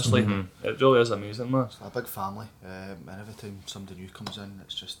growing, honestly. It really is amazing, man. It's a big family, and every time somebody new comes in,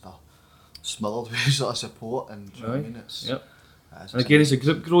 it's just a smothered with sort of support, and do you know what I mean? It's, Yep. it's And again, as the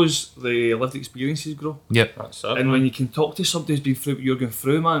group grows, the lived experiences grow. Yep. That's it. And when you can talk to somebody who's been through what you're going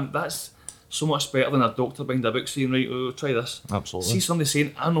through, man, that's so much better than a doctor behind a book saying, right, oh, try this. Absolutely. See somebody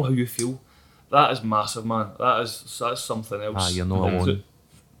saying, I know how you feel. That is massive, man. That's something else. You're not alone.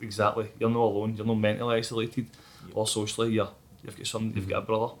 Exactly. You're not alone. You're not mentally isolated or socially. You've got somebody, you've got a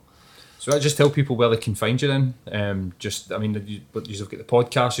brother. So I just tell people where they can find you then. You've got the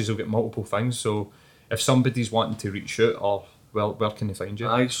podcast, you've got multiple things. So if somebody's wanting to reach out, or where can they find you?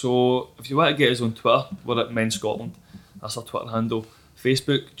 Aye, so if you want to get us on Twitter, we're at Men Scotland. That's our Twitter handle.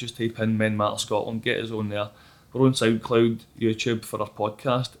 Facebook, just type in Men Matter Scotland, get us on there. We're on SoundCloud, YouTube for our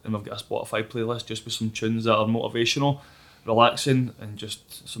podcast, and we've got a Spotify playlist just with some tunes that are motivational, relaxing, and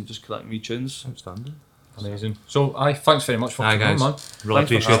just some cracking wee tunes. Outstanding. Amazing. So thanks very much for Aye, coming, guys. man. Really Thanks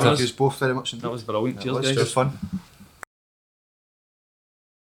for appreciate having it. us. Thank you both very much indeed. That was brilliant. It Cheers, was guys. just fun.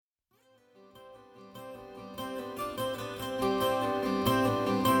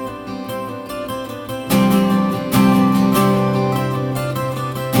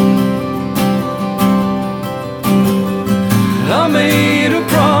 I made a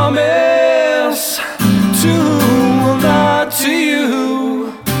promise to whom will not to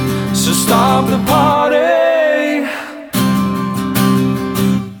you. So stop the party.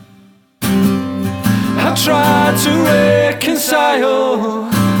 I tried to reconcile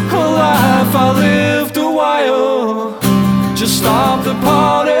a life I lived a while. Just stop the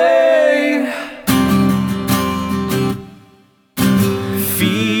party.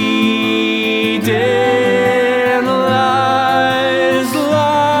 Feeding lies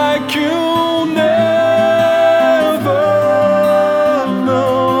like you'll never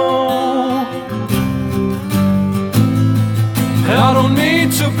know. I don't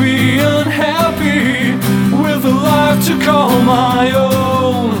need to be unhappy with a life to call my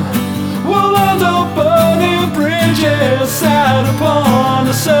own. We'll end up burning bridges sat upon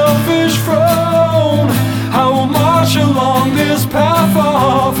a selfish throne. I will march along this path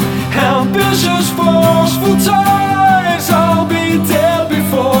of ambitious, forceful ties. I'll be dead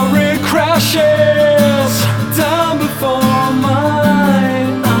before it crashes down before my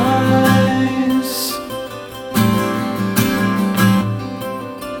eyes.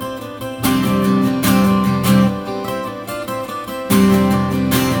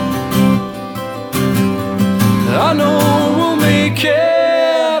 I know we'll make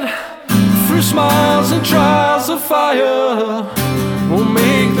it through smiles and trials of fire. We'll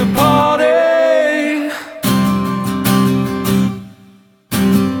make the party.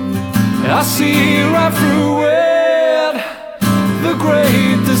 I see right through it, the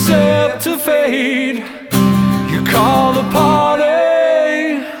great deceptive fade. You call the party.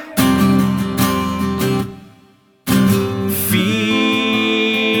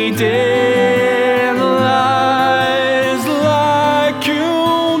 Feeding lies like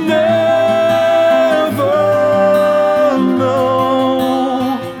you'll never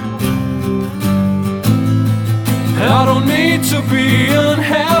know. I don't need to be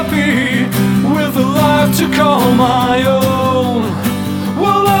unhappy with a life to call my own.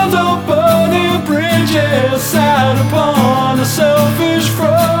 We'll end up burning bridges sat upon a selfish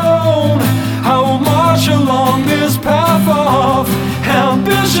throne. I will march along this path of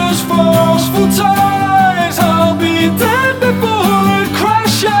ambitious, forceful ties. I'll be dead before it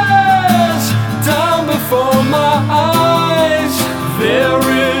crashes down before my eyes. There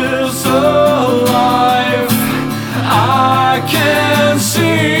is a life I can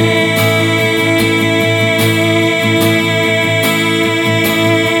see.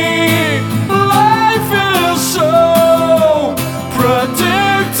 Life is so predictable,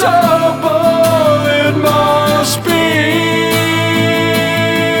 it must be.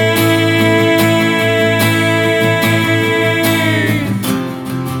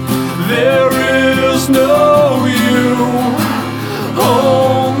 There is no you,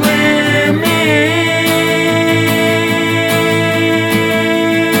 only me.